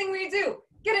the first thing we do,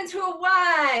 get into a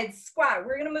wide squat.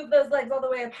 We're going to move those legs all the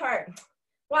way apart.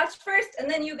 Watch first, and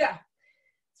then you go.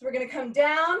 So we're going to come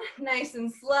down nice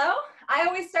and slow. I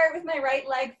always start with my right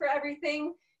leg for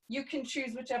everything. You can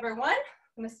choose whichever one.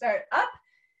 I'm going to start up,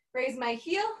 raise my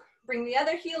heel, bring the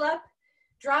other heel up,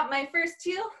 drop my first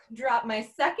heel, drop my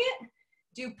second,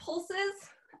 do pulses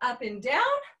up and down.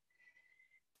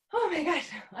 Oh my gosh,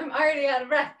 I'm already out of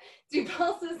breath. Do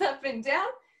pulses up and down.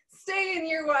 Stay in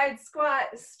your wide squat,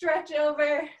 stretch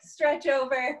over,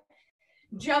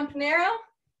 jump narrow,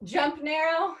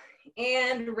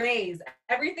 and raise.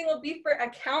 Everything will be for a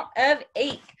count of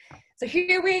 8. So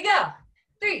here we go.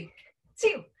 3,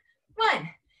 2, 1.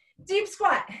 Deep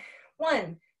squat.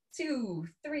 1, 2,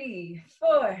 3,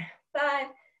 4, 5,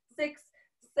 6,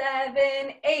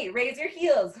 7, 8. Raise your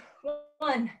heels.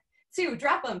 1, 2,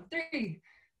 drop them. 3,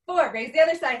 4. Raise the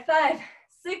other side. 5,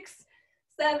 6,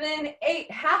 7,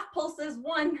 8. Half pulses.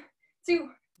 1, 2,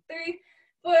 3,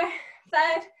 4,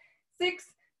 5, 6,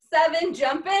 7.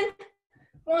 Jump in.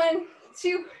 1,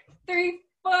 2, 3,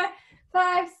 4,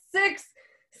 5, 6,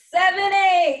 7,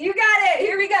 8. You got it.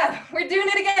 Here we go. We're doing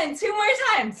it again. 2 more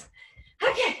times.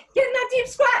 Okay, get in that deep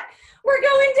squat. We're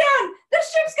going down. The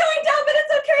ship's going down, but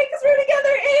it's okay because we're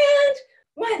together.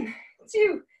 And 1,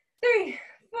 2, 3,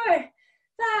 4,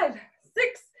 5,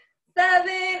 6,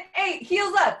 7, 8.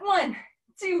 Heels up. 1,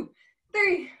 2,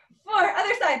 3, 4.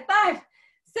 Other side. 5,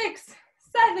 6,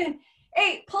 7,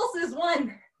 8. Pulses.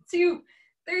 1, 2,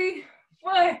 3,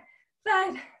 4,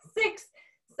 5, 6,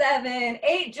 7,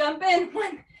 8. Jump in.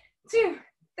 1, 2,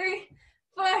 3,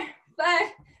 4,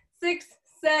 5, 6,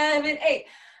 7, 8.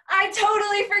 I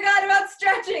totally forgot about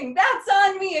stretching. That's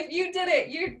on me. If you did it,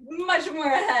 you're much more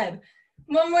ahead.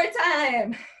 One more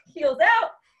time. Heels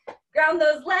out. Ground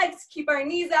those legs. Keep our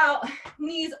knees out.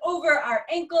 Knees over our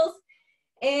ankles.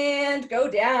 And go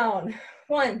down.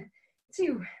 1,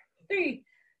 2, 3,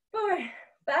 4,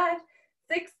 5,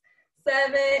 6,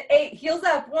 7, 8. Heels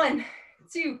up. 1,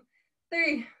 2,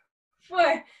 3,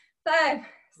 4, 5,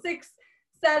 6,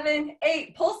 7,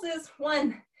 8. Pulses.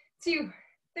 1, 2,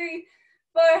 3,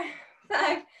 4,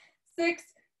 5, 6,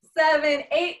 7,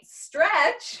 8.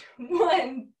 Stretch.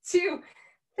 1, 2,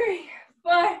 3,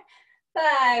 4,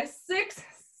 5, 6,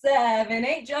 7,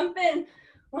 8. Jump in.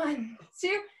 1,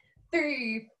 2,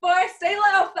 3, 4. Stay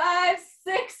low. 5,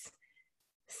 6,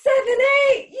 7,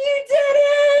 8. You did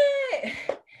it.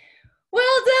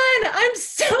 Well done. I'm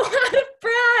so out of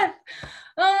breath.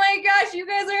 Oh my gosh, you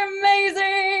guys are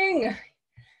amazing.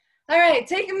 All right,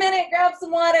 take a minute, grab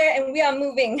some water, and we are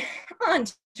moving on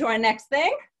to our next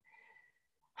thing.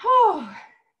 Oh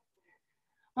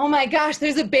my gosh,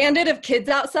 there's a bandit of kids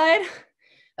outside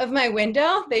of my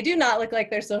window. They do not look like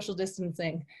they're social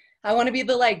distancing. I want to be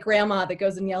the like grandma that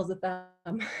goes and yells at them.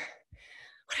 What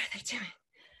are they doing?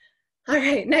 All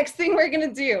right, next thing we're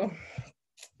gonna do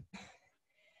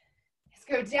is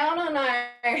go down on our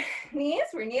knees.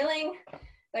 We're kneeling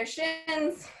with our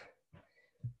shins.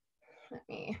 Let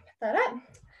me put that up.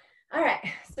 All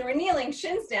right, so we're kneeling,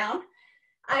 shins down.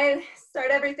 I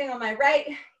start everything on my right.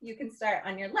 You can start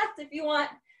on your left if you want.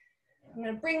 I'm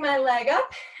gonna bring my leg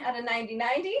up at a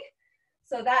 90-90.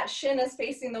 So that shin is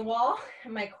facing the wall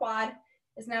and my quad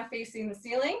is now facing the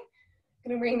ceiling.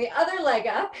 I'm gonna bring the other leg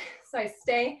up so I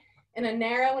stay in a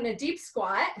narrow and a deep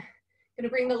squat. I'm gonna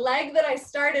bring the leg that I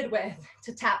started with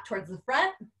to tap towards the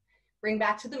front, bring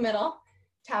back to the middle,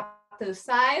 tap to the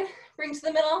side, bring to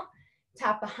the middle,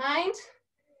 tap behind,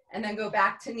 and then go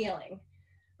back to kneeling.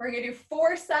 We're gonna do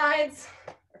 4 times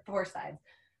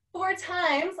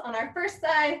on our first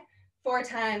side, 4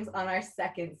 times on our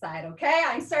second side, okay?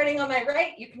 I'm starting on my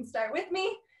right. You can start with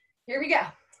me. Here we go.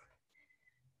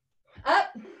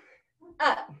 Up,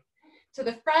 up, to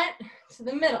the front, to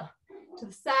the middle, to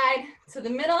the side, to the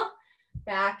middle,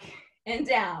 back, and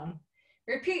down.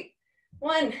 Repeat.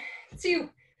 1, 2,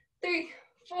 3,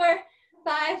 4,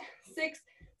 5, 6,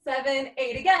 7,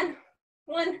 8. Again.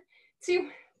 1, 2,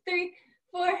 3,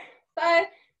 4, 5,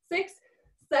 6,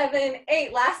 7,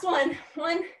 8. Last one.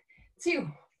 1, 2,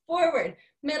 forward,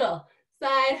 middle,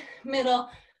 side, middle,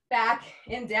 back,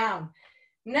 and down.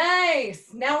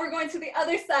 Nice. Now we're going to the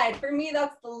other side. For me,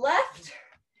 that's the left.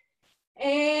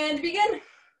 And begin.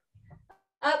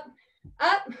 Up,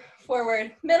 up,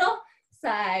 forward, middle,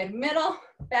 side, middle,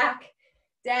 back,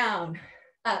 down.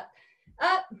 Up,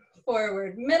 up,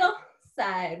 forward, middle,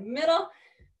 side, middle,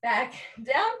 back,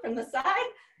 down from the side.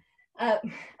 Up,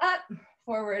 up,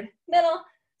 forward, middle,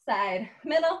 side,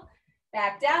 middle,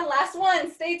 back, down. Last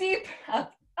one. Stay deep.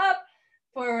 Up, up,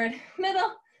 forward,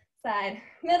 middle, side,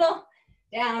 middle,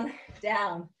 down,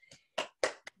 down.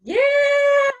 Yeah!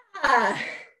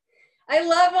 I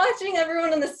love watching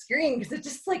everyone on the screen because it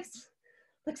just like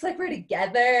looks like we're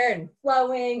together and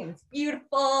flowing and it's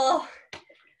beautiful.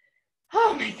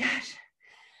 Oh my gosh.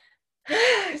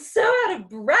 I'm so out of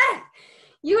breath.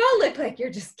 You all look like you're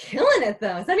just killing it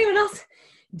though. Is anyone else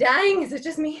dying? Is it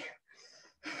just me?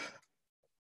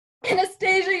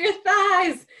 Anastasia, your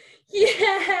thighs.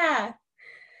 Yeah.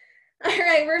 All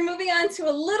right, we're moving on to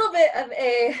a little bit of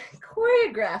a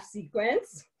choreographed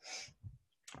sequence.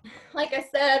 Like I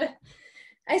said,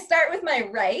 I start with my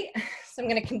right, so I'm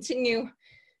gonna continue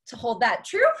to hold that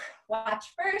true. Watch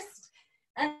first,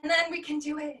 and then we can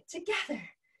do it together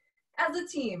as a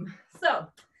team. So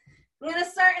I'm gonna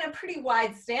start in a pretty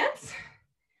wide stance.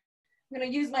 I'm gonna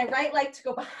use my right leg to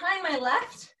go behind my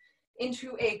left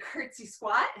into a curtsy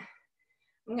squat.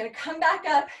 I'm gonna come back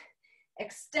up,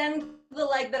 extend the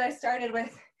leg that I started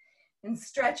with, and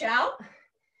stretch out.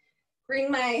 Bring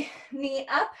my knee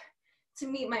up to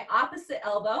meet my opposite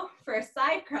elbow for a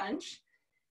side crunch.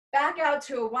 Back out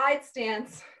to a wide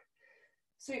stance.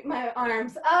 Sweep my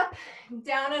arms up,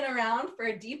 down and around for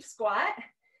a deep squat.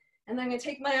 And then I'm gonna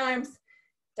take my arms,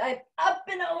 dive up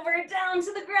and over, down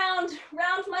to the ground,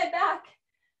 round my back,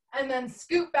 and then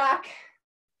scoot back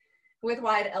with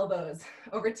wide elbows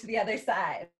over to the other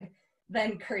side.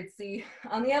 Then curtsy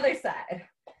on the other side.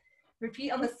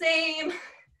 Repeat on the same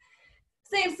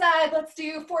side. Let's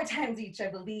do 4 times each, I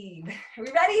believe. Are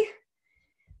we ready?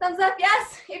 Thumbs up,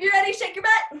 yes. If you're ready, shake your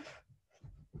butt.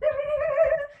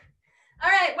 All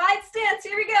right, wide stance,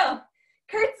 here we go.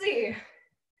 Curtsy,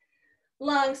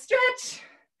 long stretch,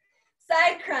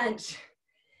 side crunch,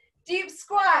 deep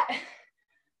squat.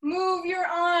 Move your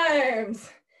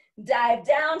arms. Dive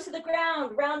down to the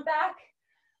ground, round back,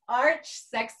 arch,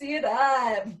 sexy it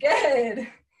up. Good.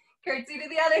 Curtsy to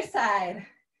the other side.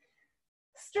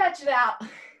 Stretch it out.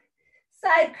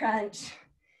 Side crunch.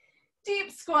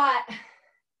 Deep squat.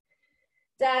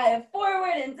 Dive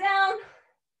forward and down.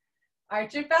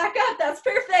 Arch it back up. That's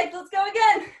perfect. Let's go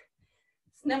again.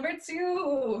 It's number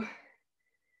 2.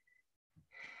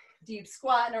 Deep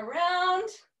squat and around.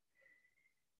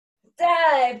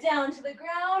 Dive down to the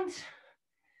ground.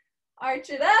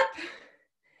 Arch it up.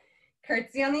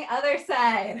 Curtsy on the other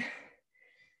side.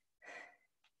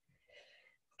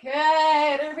 Good,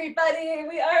 everybody.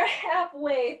 We are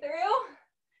halfway through.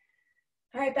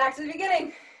 All right, back to the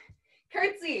beginning.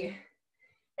 Curtsy,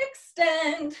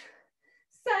 extend,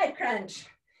 side crunch,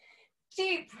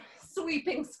 deep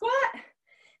sweeping squat,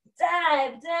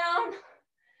 dive down,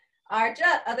 arch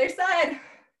up, other side.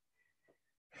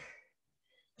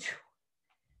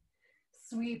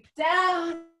 Sweep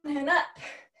down and up,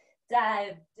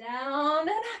 dive down and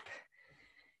up.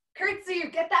 Curtsy,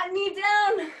 get that knee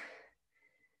down.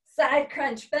 Side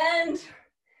crunch, bend.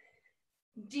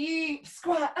 Deep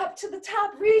squat up to the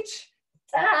top, reach.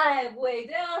 Dive way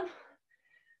down.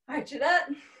 Arch it up.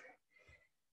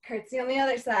 Curtsy on the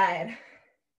other side.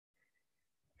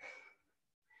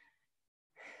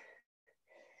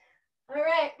 All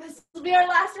right, this will be our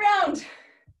last round.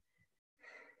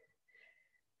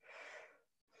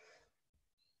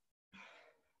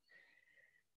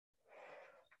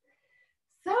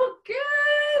 So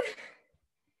good.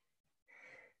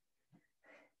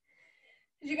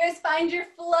 Did you guys find your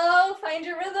flow? Find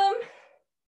your rhythm?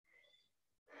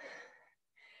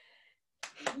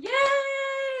 Yay,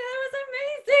 that was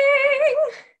amazing.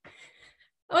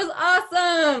 That was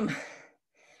awesome.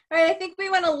 All right, I think we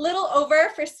went a little over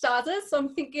for Staza, so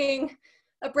I'm thinking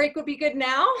a break would be good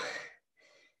now.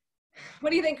 What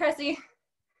do you think, Cressie?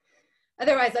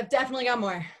 Otherwise, I've definitely got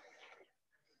more.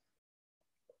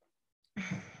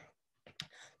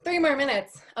 3 more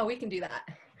minutes. Oh, we can do that.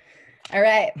 All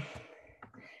right.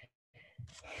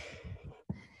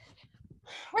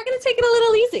 We're gonna take it a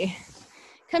little easy.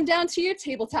 Come down to your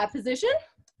tabletop position.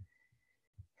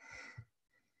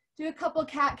 Do a couple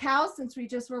cat-cows since we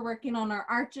just were working on our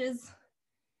arches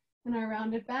and our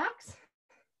rounded backs.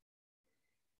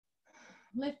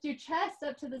 Lift your chest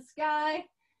up to the sky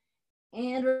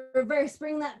and reverse,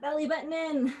 bring that belly button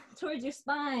in towards your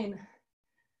spine.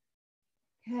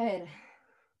 Good.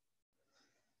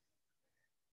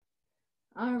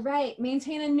 All right,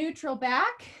 maintain a neutral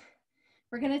back.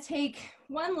 We're gonna take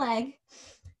one leg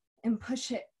and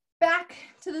push it back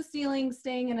to the ceiling,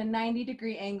 staying in a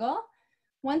 90-degree angle.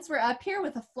 Once we're up here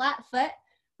with a flat foot,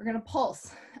 we're gonna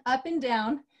pulse up and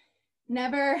down,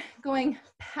 never going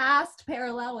past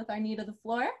parallel with our knee to the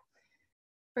floor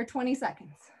for 20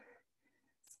 seconds.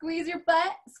 Squeeze your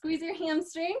butt, squeeze your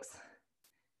hamstrings.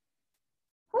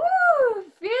 Woo,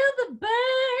 feel the burn.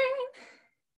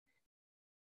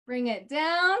 Bring it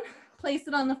down, place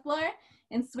it on the floor,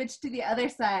 and switch to the other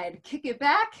side. Kick it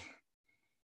back,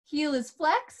 heel is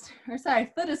flexed, or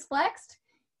sorry, foot is flexed,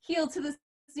 heel to the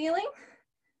ceiling,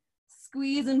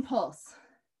 squeeze and pulse.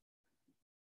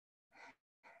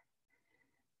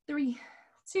 3,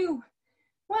 2,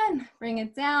 1, bring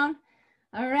it down.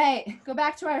 All right, go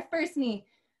back to our first knee.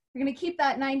 We're gonna keep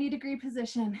that 90-degree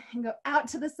position and go out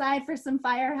to the side for some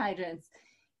fire hydrants.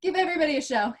 Give everybody a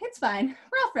show, it's fine.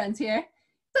 We're all friends here.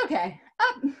 It's okay,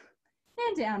 up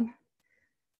and down,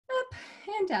 up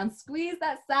and down. Squeeze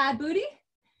that side booty.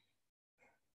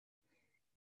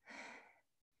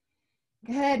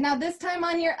 Good, now this time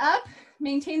on your up,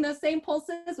 maintain those same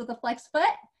pulses with a flexed foot.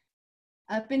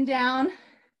 Up and down.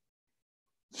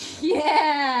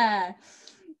 Yeah,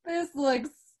 this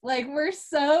looks like we're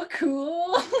so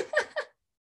cool.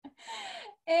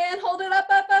 And hold it up,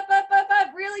 up, up, up, up, up.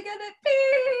 Really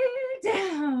good at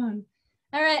down.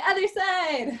 All right, other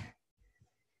side.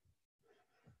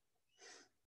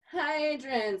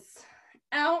 Hydrants,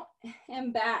 out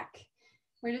and back.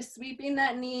 We're just sweeping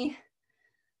that knee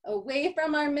away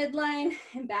from our midline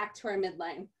and back to our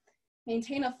midline.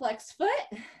 Maintain a flexed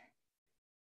foot.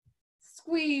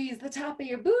 Squeeze the top of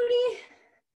your booty.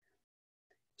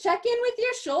 Check in with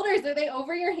your shoulders. Are they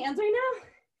over your hands right now?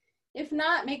 If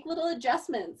not, make little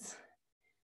adjustments.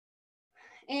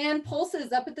 And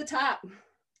pulses up at the top.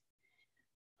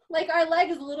 Like our leg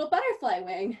is a little butterfly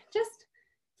wing, just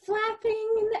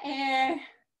flapping in the air.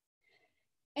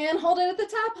 And hold it at the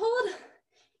top, hold.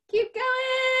 Keep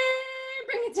going,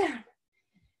 bring it down.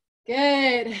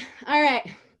 Good, all right.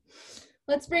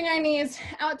 Let's bring our knees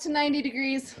out to 90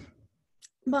 degrees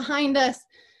behind us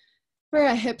for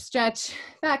a hip stretch,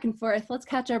 back and forth. Let's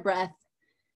catch our breath.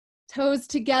 Toes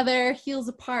together, heels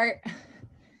apart.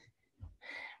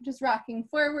 Just rocking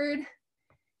forward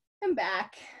and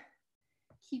back.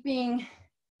 Keeping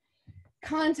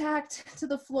contact to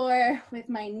the floor with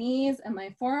my knees and my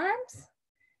forearms.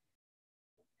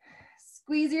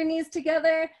 Squeeze your knees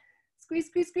together. Squeeze,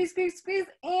 squeeze, squeeze, squeeze, squeeze,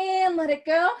 and let it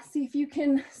go. See if you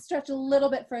can stretch a little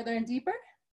bit further and deeper.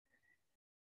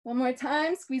 One more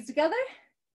time, squeeze together.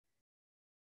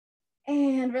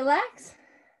 And relax.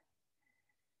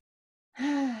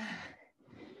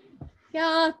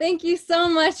 Yeah, thank you so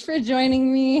much for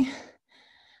joining me.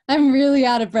 I'm really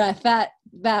out of breath. That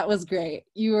was great.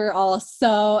 You were all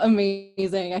so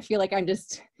amazing. I feel like I'm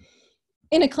just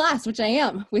in a class, which I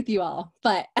am with you all,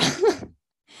 but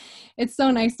it's so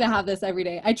nice to have this every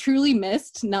day. I truly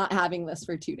missed not having this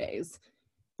for 2 days.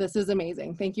 This is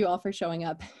amazing. Thank you all for showing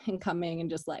up and coming and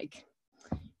just like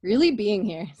really being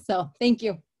here. So thank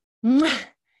you.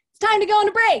 It's time to go on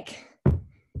a break.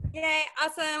 Yay,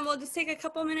 awesome. We'll just take a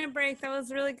couple minute break. That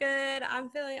was really good. I'm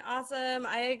feeling awesome.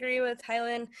 I agree with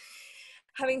Tylyn.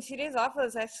 Having 2 days off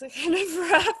was actually kind of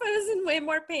rough. I was in way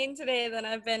more pain today than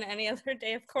I've been any other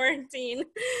day of quarantine.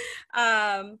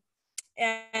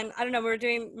 And I don't know, we were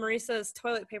doing Marisa's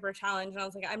toilet paper challenge, and I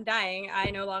was like, I'm dying. I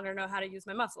no longer know how to use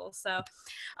my muscles. So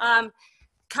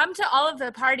come to all of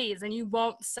the parties and you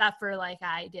won't suffer like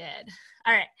I did.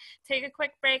 All right, take a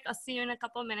quick break. I'll see you in a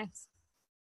couple minutes.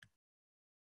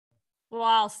 We'll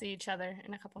all see each other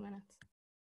in a couple minutes.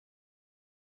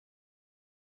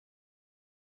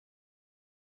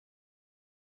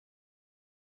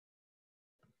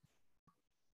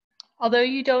 Although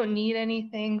you don't need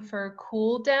anything for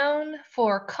cool down,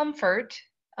 for comfort,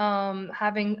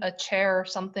 having a chair or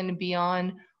something to be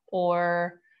on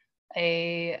or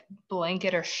a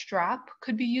blanket or strap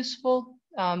could be useful.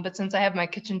 But since I have my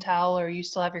kitchen towel, or you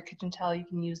still have your kitchen towel, you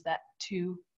can use that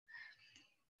too.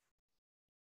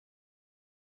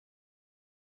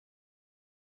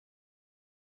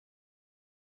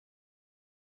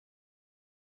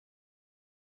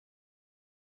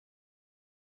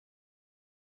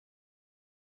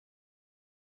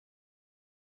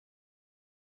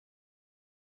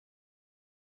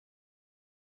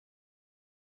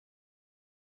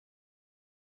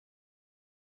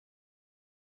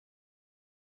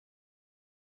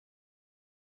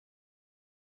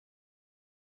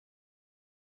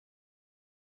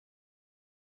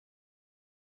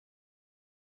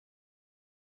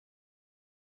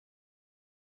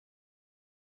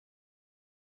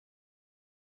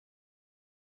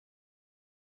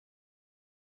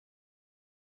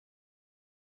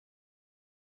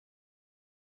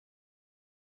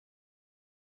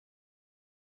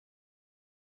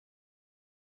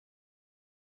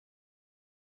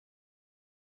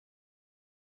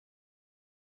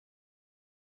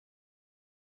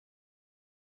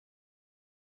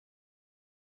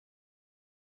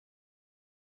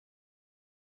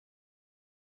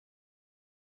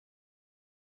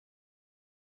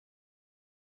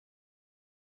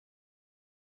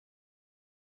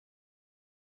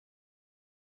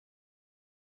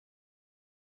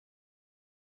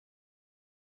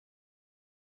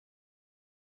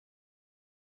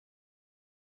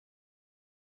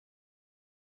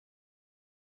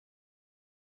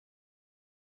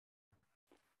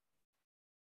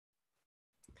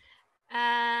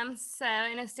 So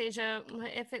Anastasia,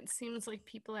 if it seems like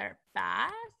people are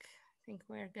back, I think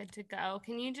we're good to go.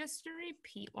 Can you just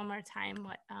repeat one more time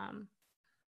what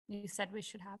you said we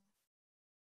should have?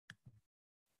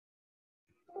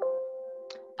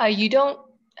 You don't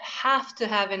have to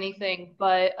have anything,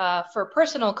 but for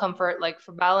personal comfort, like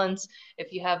for balance,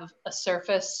 if you have a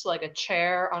surface like a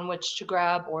chair on which to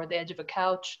grab or the edge of a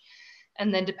couch,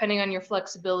 and then depending on your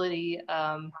flexibility,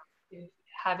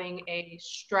 having a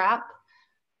strap,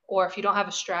 or if you don't have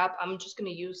a strap, I'm just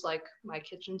going to use like my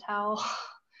kitchen towel,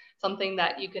 something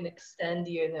that you can extend,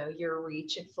 your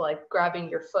reach. If like grabbing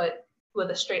your foot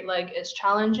with a straight leg is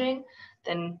challenging,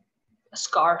 then a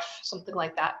scarf, something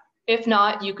like that. If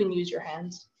not, you can use your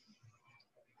hands.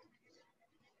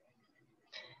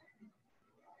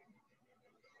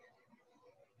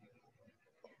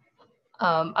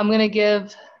 I'm going to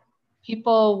give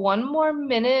people 1 more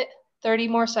minute, 30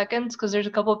 more seconds, because there's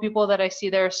a couple of people that I see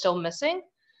that are still missing.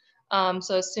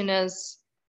 So as soon as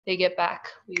they get back,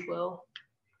 we will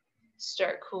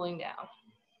start cooling down.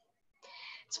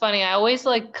 It's funny, I always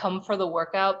like come for the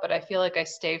workout, but I feel like I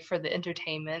stay for the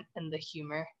entertainment and the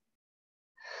humor.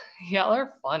 Y'all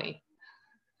are funny.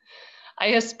 I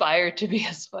aspire to be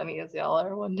as funny as y'all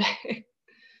are one day.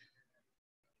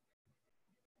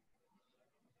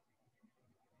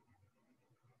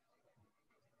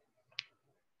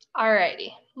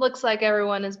 Alrighty, looks like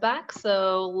everyone is back,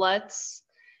 so let's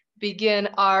begin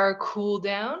our cool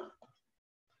down.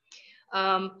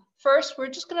 First, we're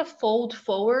just gonna fold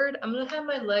forward. I'm gonna have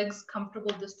my legs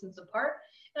comfortable distance apart,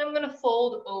 and I'm gonna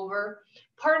fold over.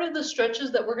 Part of the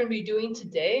stretches that we're gonna be doing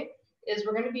today is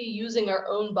we're gonna be using our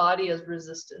own body as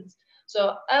resistance.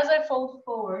 So as I fold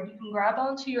forward, you can grab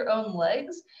onto your own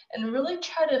legs and really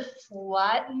try to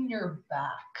flatten your back.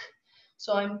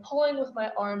 So I'm pulling with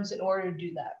my arms in order to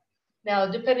do that. Now,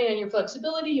 depending on your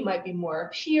flexibility, you might be more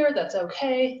up here, that's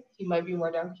okay. You might be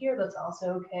more down here, that's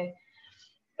also okay.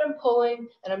 But I'm pulling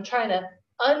and I'm trying to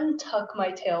untuck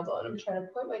my tailbone. I'm trying to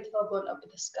point my tailbone up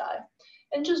at the sky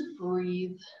and just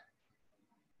breathe.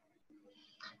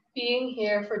 Being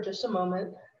here for just a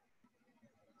moment.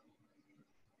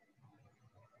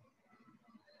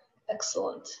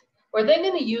 Excellent. We're then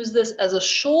going to use this as a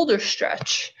shoulder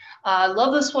stretch. I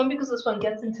love this one because this one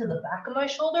gets into the back of my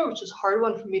shoulder, which is a hard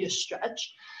one for me to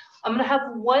stretch. I'm going to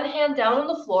have one hand down on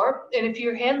the floor, and if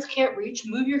your hands can't reach,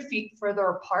 move your feet further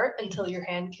apart until your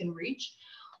hand can reach,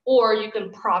 or you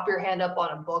can prop your hand up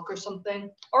on a book or something,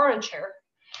 or on a chair.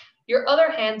 Your other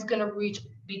hand's going to reach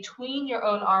between your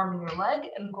own arm and your leg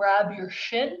and grab your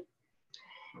shin,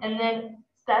 and then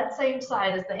that same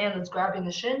side as the hand that's grabbing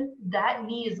the shin, that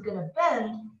knee is going to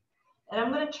bend, and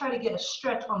I'm going to try to get a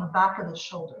stretch on the back of the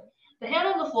shoulder. The hand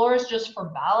on the floor is just for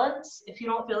balance. If you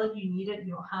don't feel like you need it,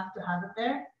 you don't have to have it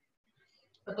there.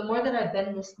 But the more that I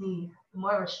bend this knee, the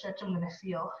more of a stretch I'm going to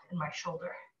feel in my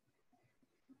shoulder.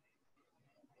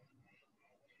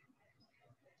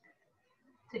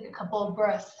 Take a couple of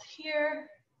breaths here.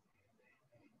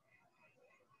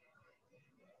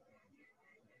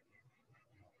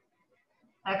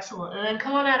 Excellent. And then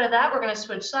come on out of that, we're going to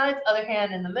switch sides. Other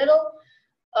hand in the middle,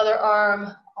 other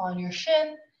arm on your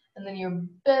shin, and then you're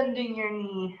bending your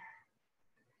knee.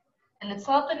 And it's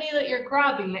not the knee that you're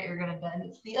grabbing that you're going to bend,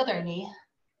 it's the other knee.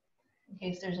 In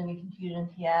case there's any confusion.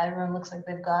 Yeah, everyone looks like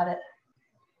they've got it.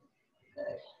 Good.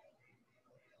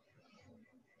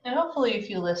 And hopefully you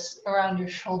feel this around your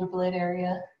shoulder blade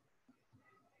area.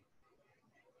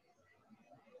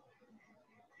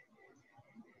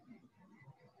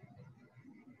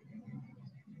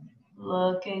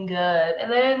 Looking good.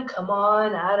 And then come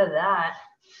on out of that.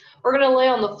 We're going to lay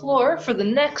on the floor for the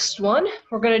next one.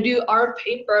 We're going to do our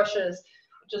paintbrushes,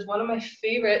 which is one of my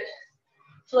favorite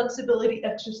flexibility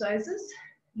exercises.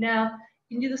 Now,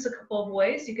 you can do this a couple of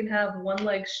ways. You can have one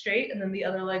leg straight and then the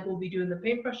other leg will be doing the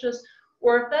paintbrushes.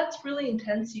 Or if that's really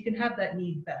intense, you can have that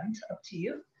knee bent, up to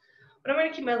you. But I'm going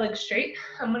to keep my leg straight.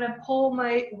 I'm going to pull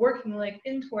my working leg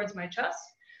in towards my chest.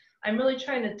 I'm really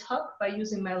trying to tuck by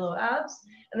using my low abs.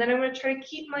 And then I'm going to try to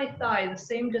keep my thigh the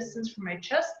same distance from my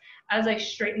chest as I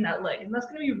straighten that leg. And that's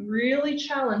going to be really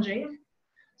challenging.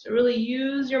 So really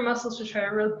use your muscles to try to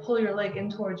really pull your leg in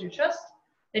towards your chest.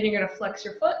 Then you're going to flex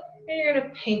your foot and you're going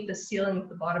to paint the ceiling with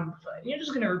the bottom of the foot. And you're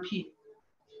just going to repeat.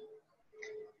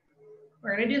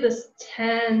 We're going to do this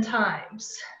 10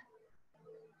 times.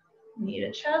 Knee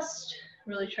to chest,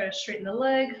 really try to straighten the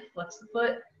leg, flex the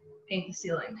foot, paint the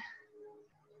ceiling.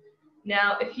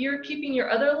 Now, if you're keeping your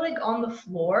other leg on the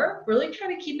floor, really try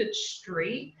to keep it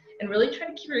straight and really try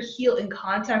to keep your heel in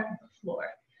contact with the floor.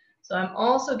 So I'm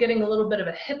also getting a little bit of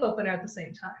a hip opener at the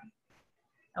same time.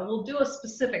 Now we'll do a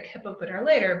specific hip opener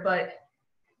later, but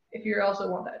if you also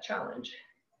want that challenge.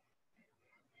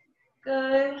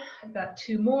 Good, I've got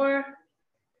 2 more.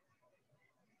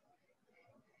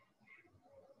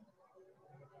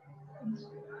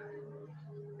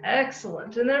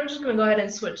 Excellent, and then I'm just gonna go ahead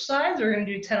and switch sides. We're gonna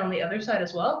do 10 on the other side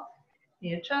as well.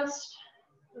 Knee adjust,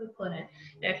 pull it in.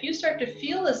 Now if you start to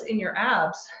feel this in your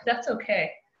abs, that's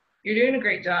okay. You're doing a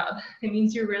great job. It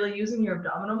means you're really using your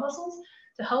abdominal muscles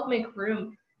to help make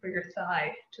room for your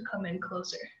thigh to come in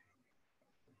closer.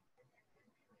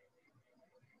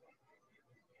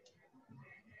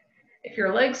 If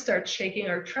your legs start shaking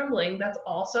or trembling, that's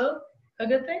also a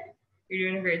good thing. You're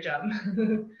doing a great job.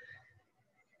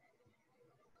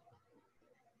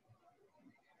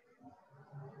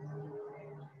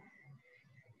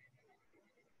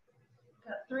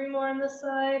 Got 3 more on this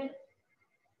side.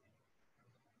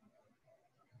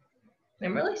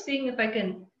 I'm really seeing if I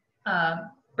can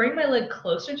bring my leg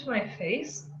closer to my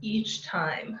face each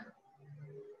time.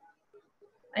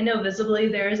 I know visibly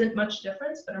there isn't much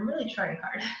difference, but I'm really trying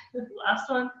hard. Last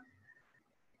one.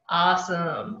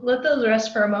 Awesome. Let those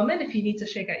rest for a moment. If you need to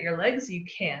shake out your legs, you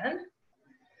can.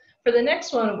 For the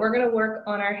next one, we're going to work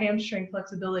on our hamstring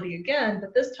flexibility again,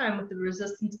 but this time with the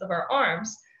resistance of our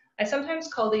arms. I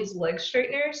sometimes call these leg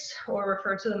straighteners or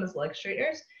refer to them as leg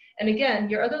straighteners. And again,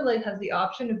 your other leg has the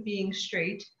option of being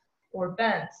straight or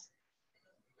bent.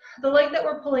 The leg that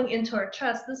we're pulling into our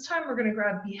chest, this time we're going to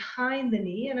grab behind the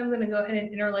knee, and I'm going to go ahead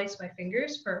and interlace my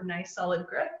fingers for a nice solid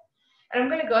grip. And I'm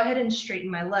going to go ahead and straighten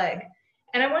my leg.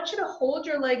 And I want you to hold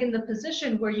your leg in the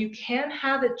position where you can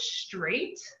have it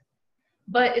straight,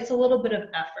 but it's a little bit of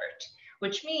effort,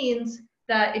 which means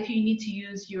that if you need to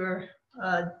use your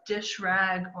dish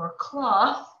rag or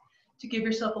cloth to give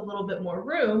yourself a little bit more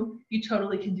room, you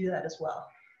totally can do that as well,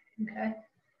 okay?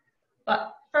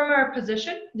 But from our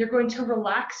position, you're going to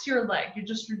relax your leg.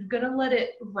 You're gonna let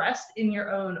it rest in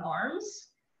your own arms.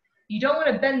 You don't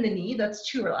wanna bend the knee, that's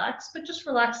too relaxed, but just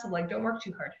relax the leg, don't work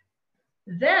too hard.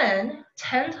 Then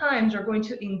 10 times we're going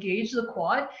to engage the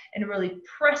quad and really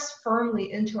press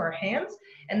firmly into our hands,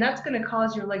 and that's gonna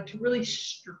cause your leg to really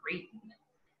straighten.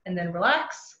 And then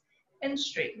relax and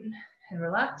straighten, and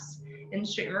relax and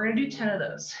straighten. We're gonna do 10 of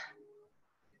those.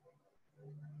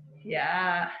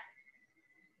 Yeah.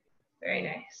 Very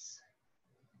nice.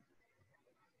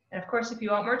 And of course, if you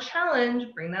want more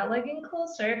challenge, bring that leg in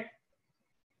closer.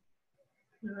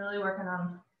 We're really working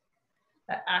on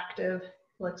that active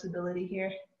flexibility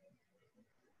here.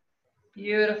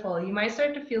 Beautiful. You might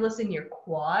start to feel this in your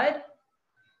quad.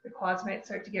 Your quads might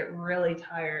start to get really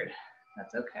tired.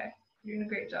 That's okay. You're doing a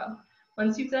great job.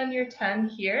 Once you've done your 10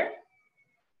 here,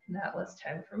 and that was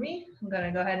 10 for me, I'm going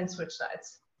to go ahead and switch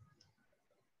sides.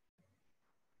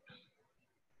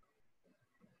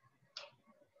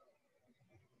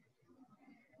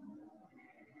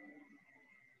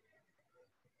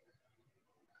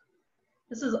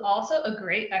 This is also a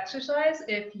great exercise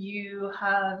if you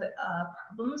have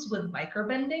problems with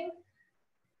microbending.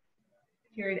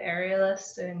 If you're an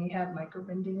aerialist and you have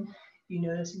microbending, if you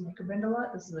notice you microbend a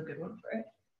lot, this is a good one for it.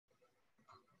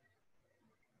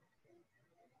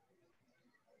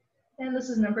 And this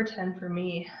is number 10 for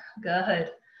me.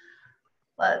 Good.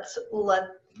 Let's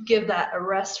give that a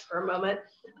rest for a moment.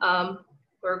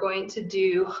 We're going to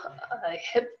do a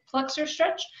hip flexor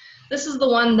stretch. This is the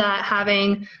one that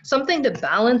having something to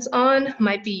balance on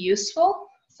might be useful,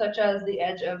 such as the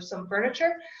edge of some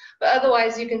furniture, but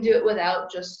otherwise you can do it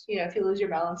without, just, if you lose your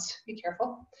balance, be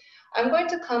careful. I'm going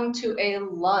to come to a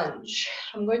lunge.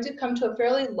 I'm going to come to a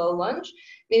fairly low lunge,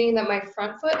 meaning that my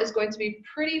front foot is going to be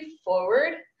pretty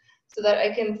forward so that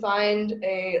I can find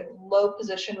a low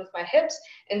position with my hips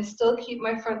and still keep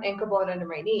my front ankle bone under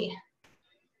my knee.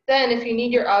 Then if you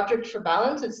need your object for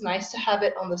balance, it's nice to have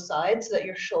it on the side so that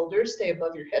your shoulders stay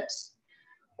above your hips.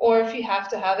 Or if you have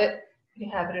to have it, you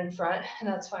can have it in front, and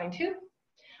that's fine too.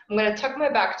 I'm going to tuck my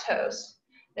back toes.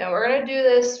 Now we're going to do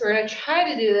this, we're going to try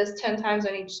to do this 10 times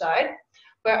on each side,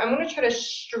 but I'm going to try to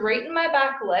straighten my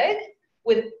back leg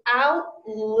without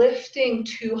lifting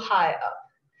too high up.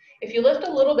 If you lift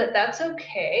a little bit, that's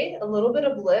okay. A little bit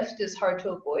of lift is hard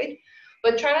to avoid,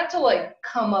 but try not to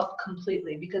come up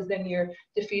completely, because then you're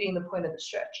defeating the point of the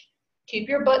stretch. Keep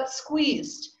your butt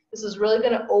squeezed. This is really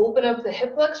going to open up the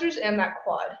hip flexors and that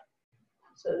quad.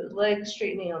 So leg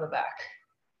straightening on the back.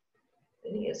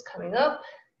 The knee is coming up,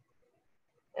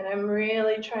 and I'm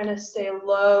really trying to stay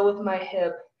low with my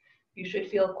hip. You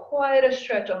should feel quite a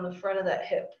stretch on the front of that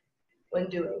hip when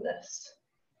doing this.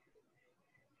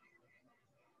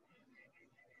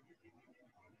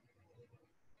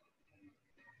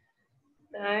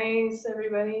 Nice,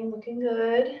 everybody, looking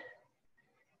good.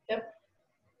 Yep.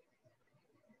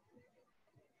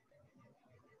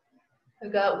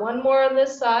 We've got one more on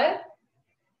this side.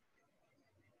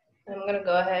 And I'm gonna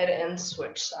go ahead and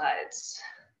switch sides.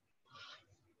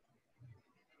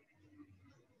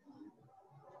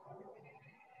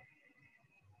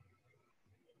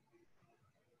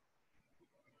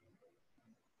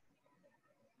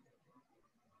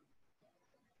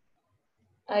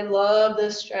 I love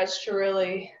this stretch to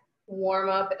really warm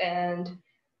up and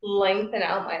lengthen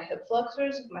out my hip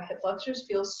flexors. My hip flexors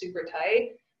feel super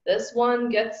tight. This one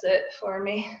gets it for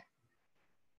me.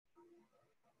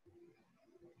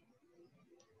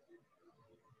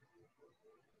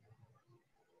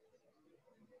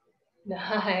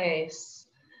 Nice.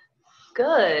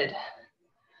 Good.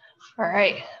 All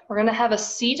right, we're gonna have a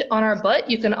seat on our butt.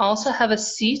 You can also have a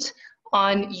seat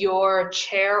on your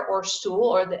chair or stool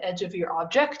or the edge of your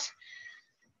object.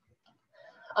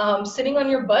 Sitting on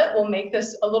your butt will make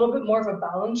this a little bit more of a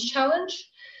balance challenge.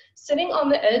 Sitting on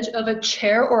the edge of a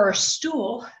chair or a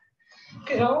stool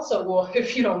can also, well,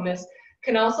 if you don't miss,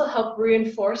 can also help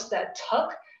reinforce that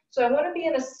tuck. So I want to be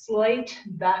in a slight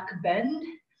back bend.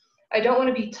 I don't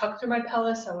want to be tucked through my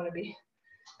pelvis. I want to be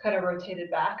kind of rotated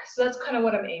back. So that's kind of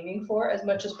what I'm aiming for as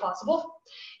much as possible.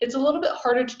 It's a little bit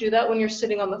harder to do that when you're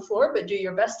sitting on the floor, but do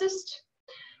your bestest.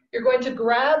 You're going to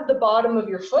grab the bottom of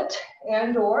your foot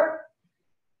and or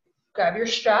grab your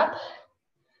strap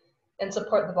and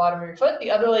support the bottom of your foot. The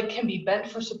other leg can be bent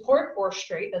for support or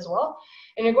straight as well.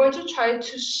 And you're going to try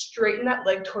to straighten that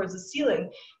leg towards the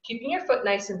ceiling, keeping your foot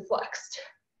nice and flexed.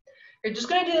 You're just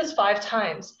going to do this 5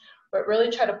 times, but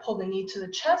really try to pull the knee to the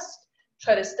chest,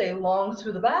 try to stay long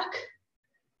through the back,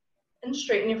 and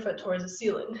straighten your foot towards the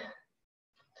ceiling.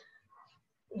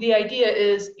 The idea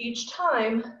is each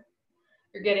time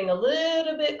you're getting a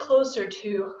little bit closer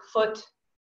to foot,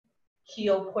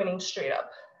 heel pointing straight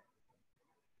up.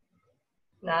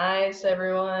 Nice,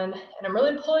 everyone. And I'm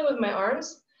really pulling with my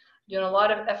arms, doing a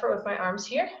lot of effort with my arms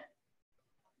here.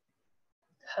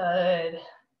 Good.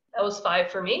 That was 5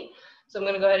 for me. So I'm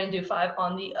going to go ahead and do 5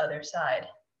 on the other side.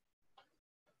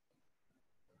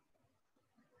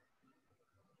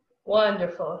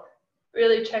 Wonderful.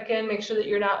 Really check in, make sure that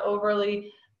you're not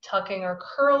overly tucking or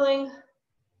curling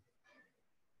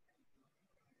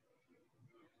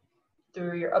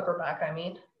through your upper back, I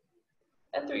mean,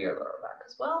 and through your lower back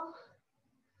as well.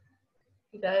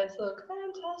 You guys look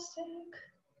fantastic.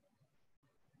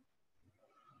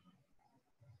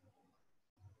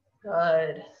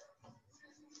 Good.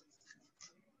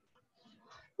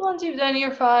 Once you've done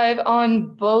your 5 on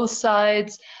both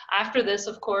sides, after this,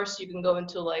 of course, you can go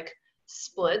into like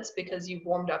splits because you've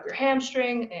warmed up your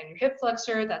hamstring and your hip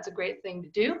flexor. That's a great thing to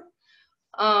do.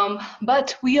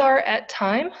 But we are at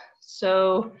time,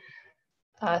 so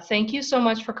thank you so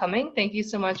much for coming. Thank you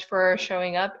so much for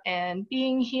showing up and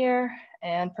being here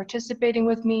and participating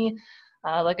with me.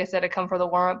 Like I said, I come for the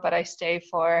warm-up, but I stay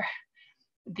for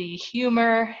the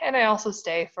humor, and I also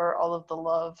stay for all of the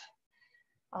love.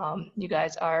 You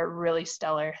guys are really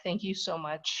stellar. Thank you so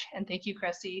much. And thank you,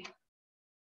 Cressie,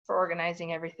 for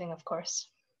organizing everything, of course.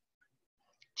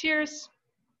 Cheers.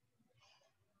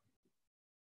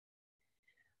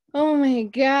 Oh my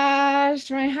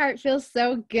gosh, my heart feels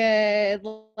so good.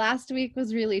 Last week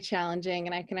was really challenging,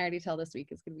 and I can already tell this week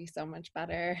is going to be so much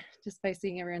better just by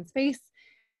seeing everyone's face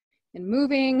and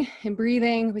moving and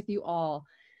breathing with you all.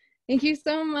 Thank you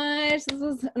so much. This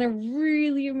was a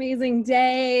really amazing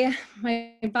day.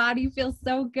 My body feels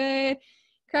so good.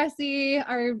 Cressie,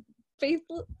 our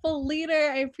faithful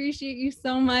leader, I appreciate you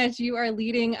so much. You are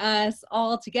leading us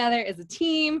all together as a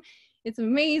team. It's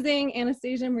amazing.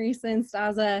 Anastasia, Marisa, and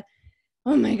Staza.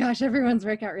 Oh my gosh, everyone's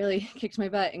workout really kicked my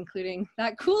butt, including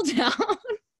that cool down.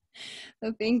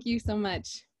 So thank you so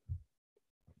much.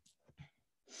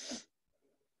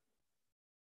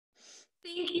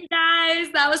 Thank you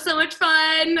guys. That was so much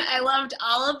fun. I loved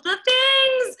all of the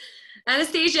things.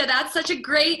 Anastasia, that's such a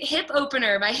great hip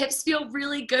opener. My hips feel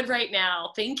really good right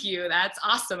now. Thank you. That's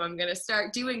awesome. I'm going to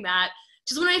start doing that.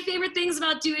 Just one of my favorite things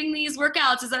about doing these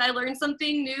workouts is that I learn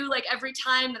something new like every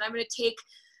time that I'm going to take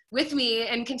with me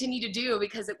and continue to do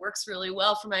because it works really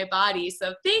well for my body.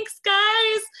 So thanks,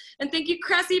 guys. And thank you,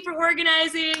 Cressie, for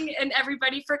organizing and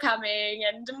everybody for coming.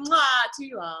 And mwah to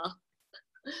you all.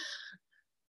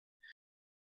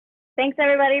 Thanks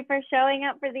everybody for showing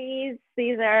up for these.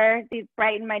 These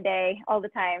brighten my day all the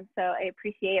time. So I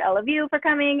appreciate all of you for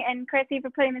coming, and Cressie for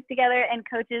putting this together, and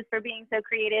coaches for being so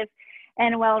creative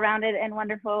and well-rounded and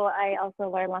wonderful. I also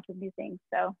learned lots of new things.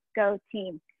 So go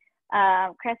team.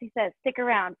 Cressie says, stick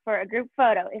around for a group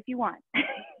photo if you want.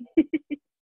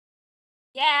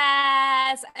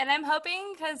 Yes, and I'm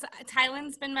hoping because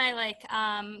Tylyn's been my like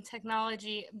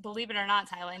technology. Believe it or not,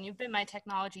 Tylyn, you've been my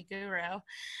technology guru.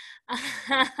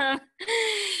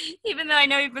 Even though I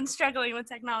know you've been struggling with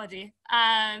technology.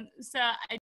 So I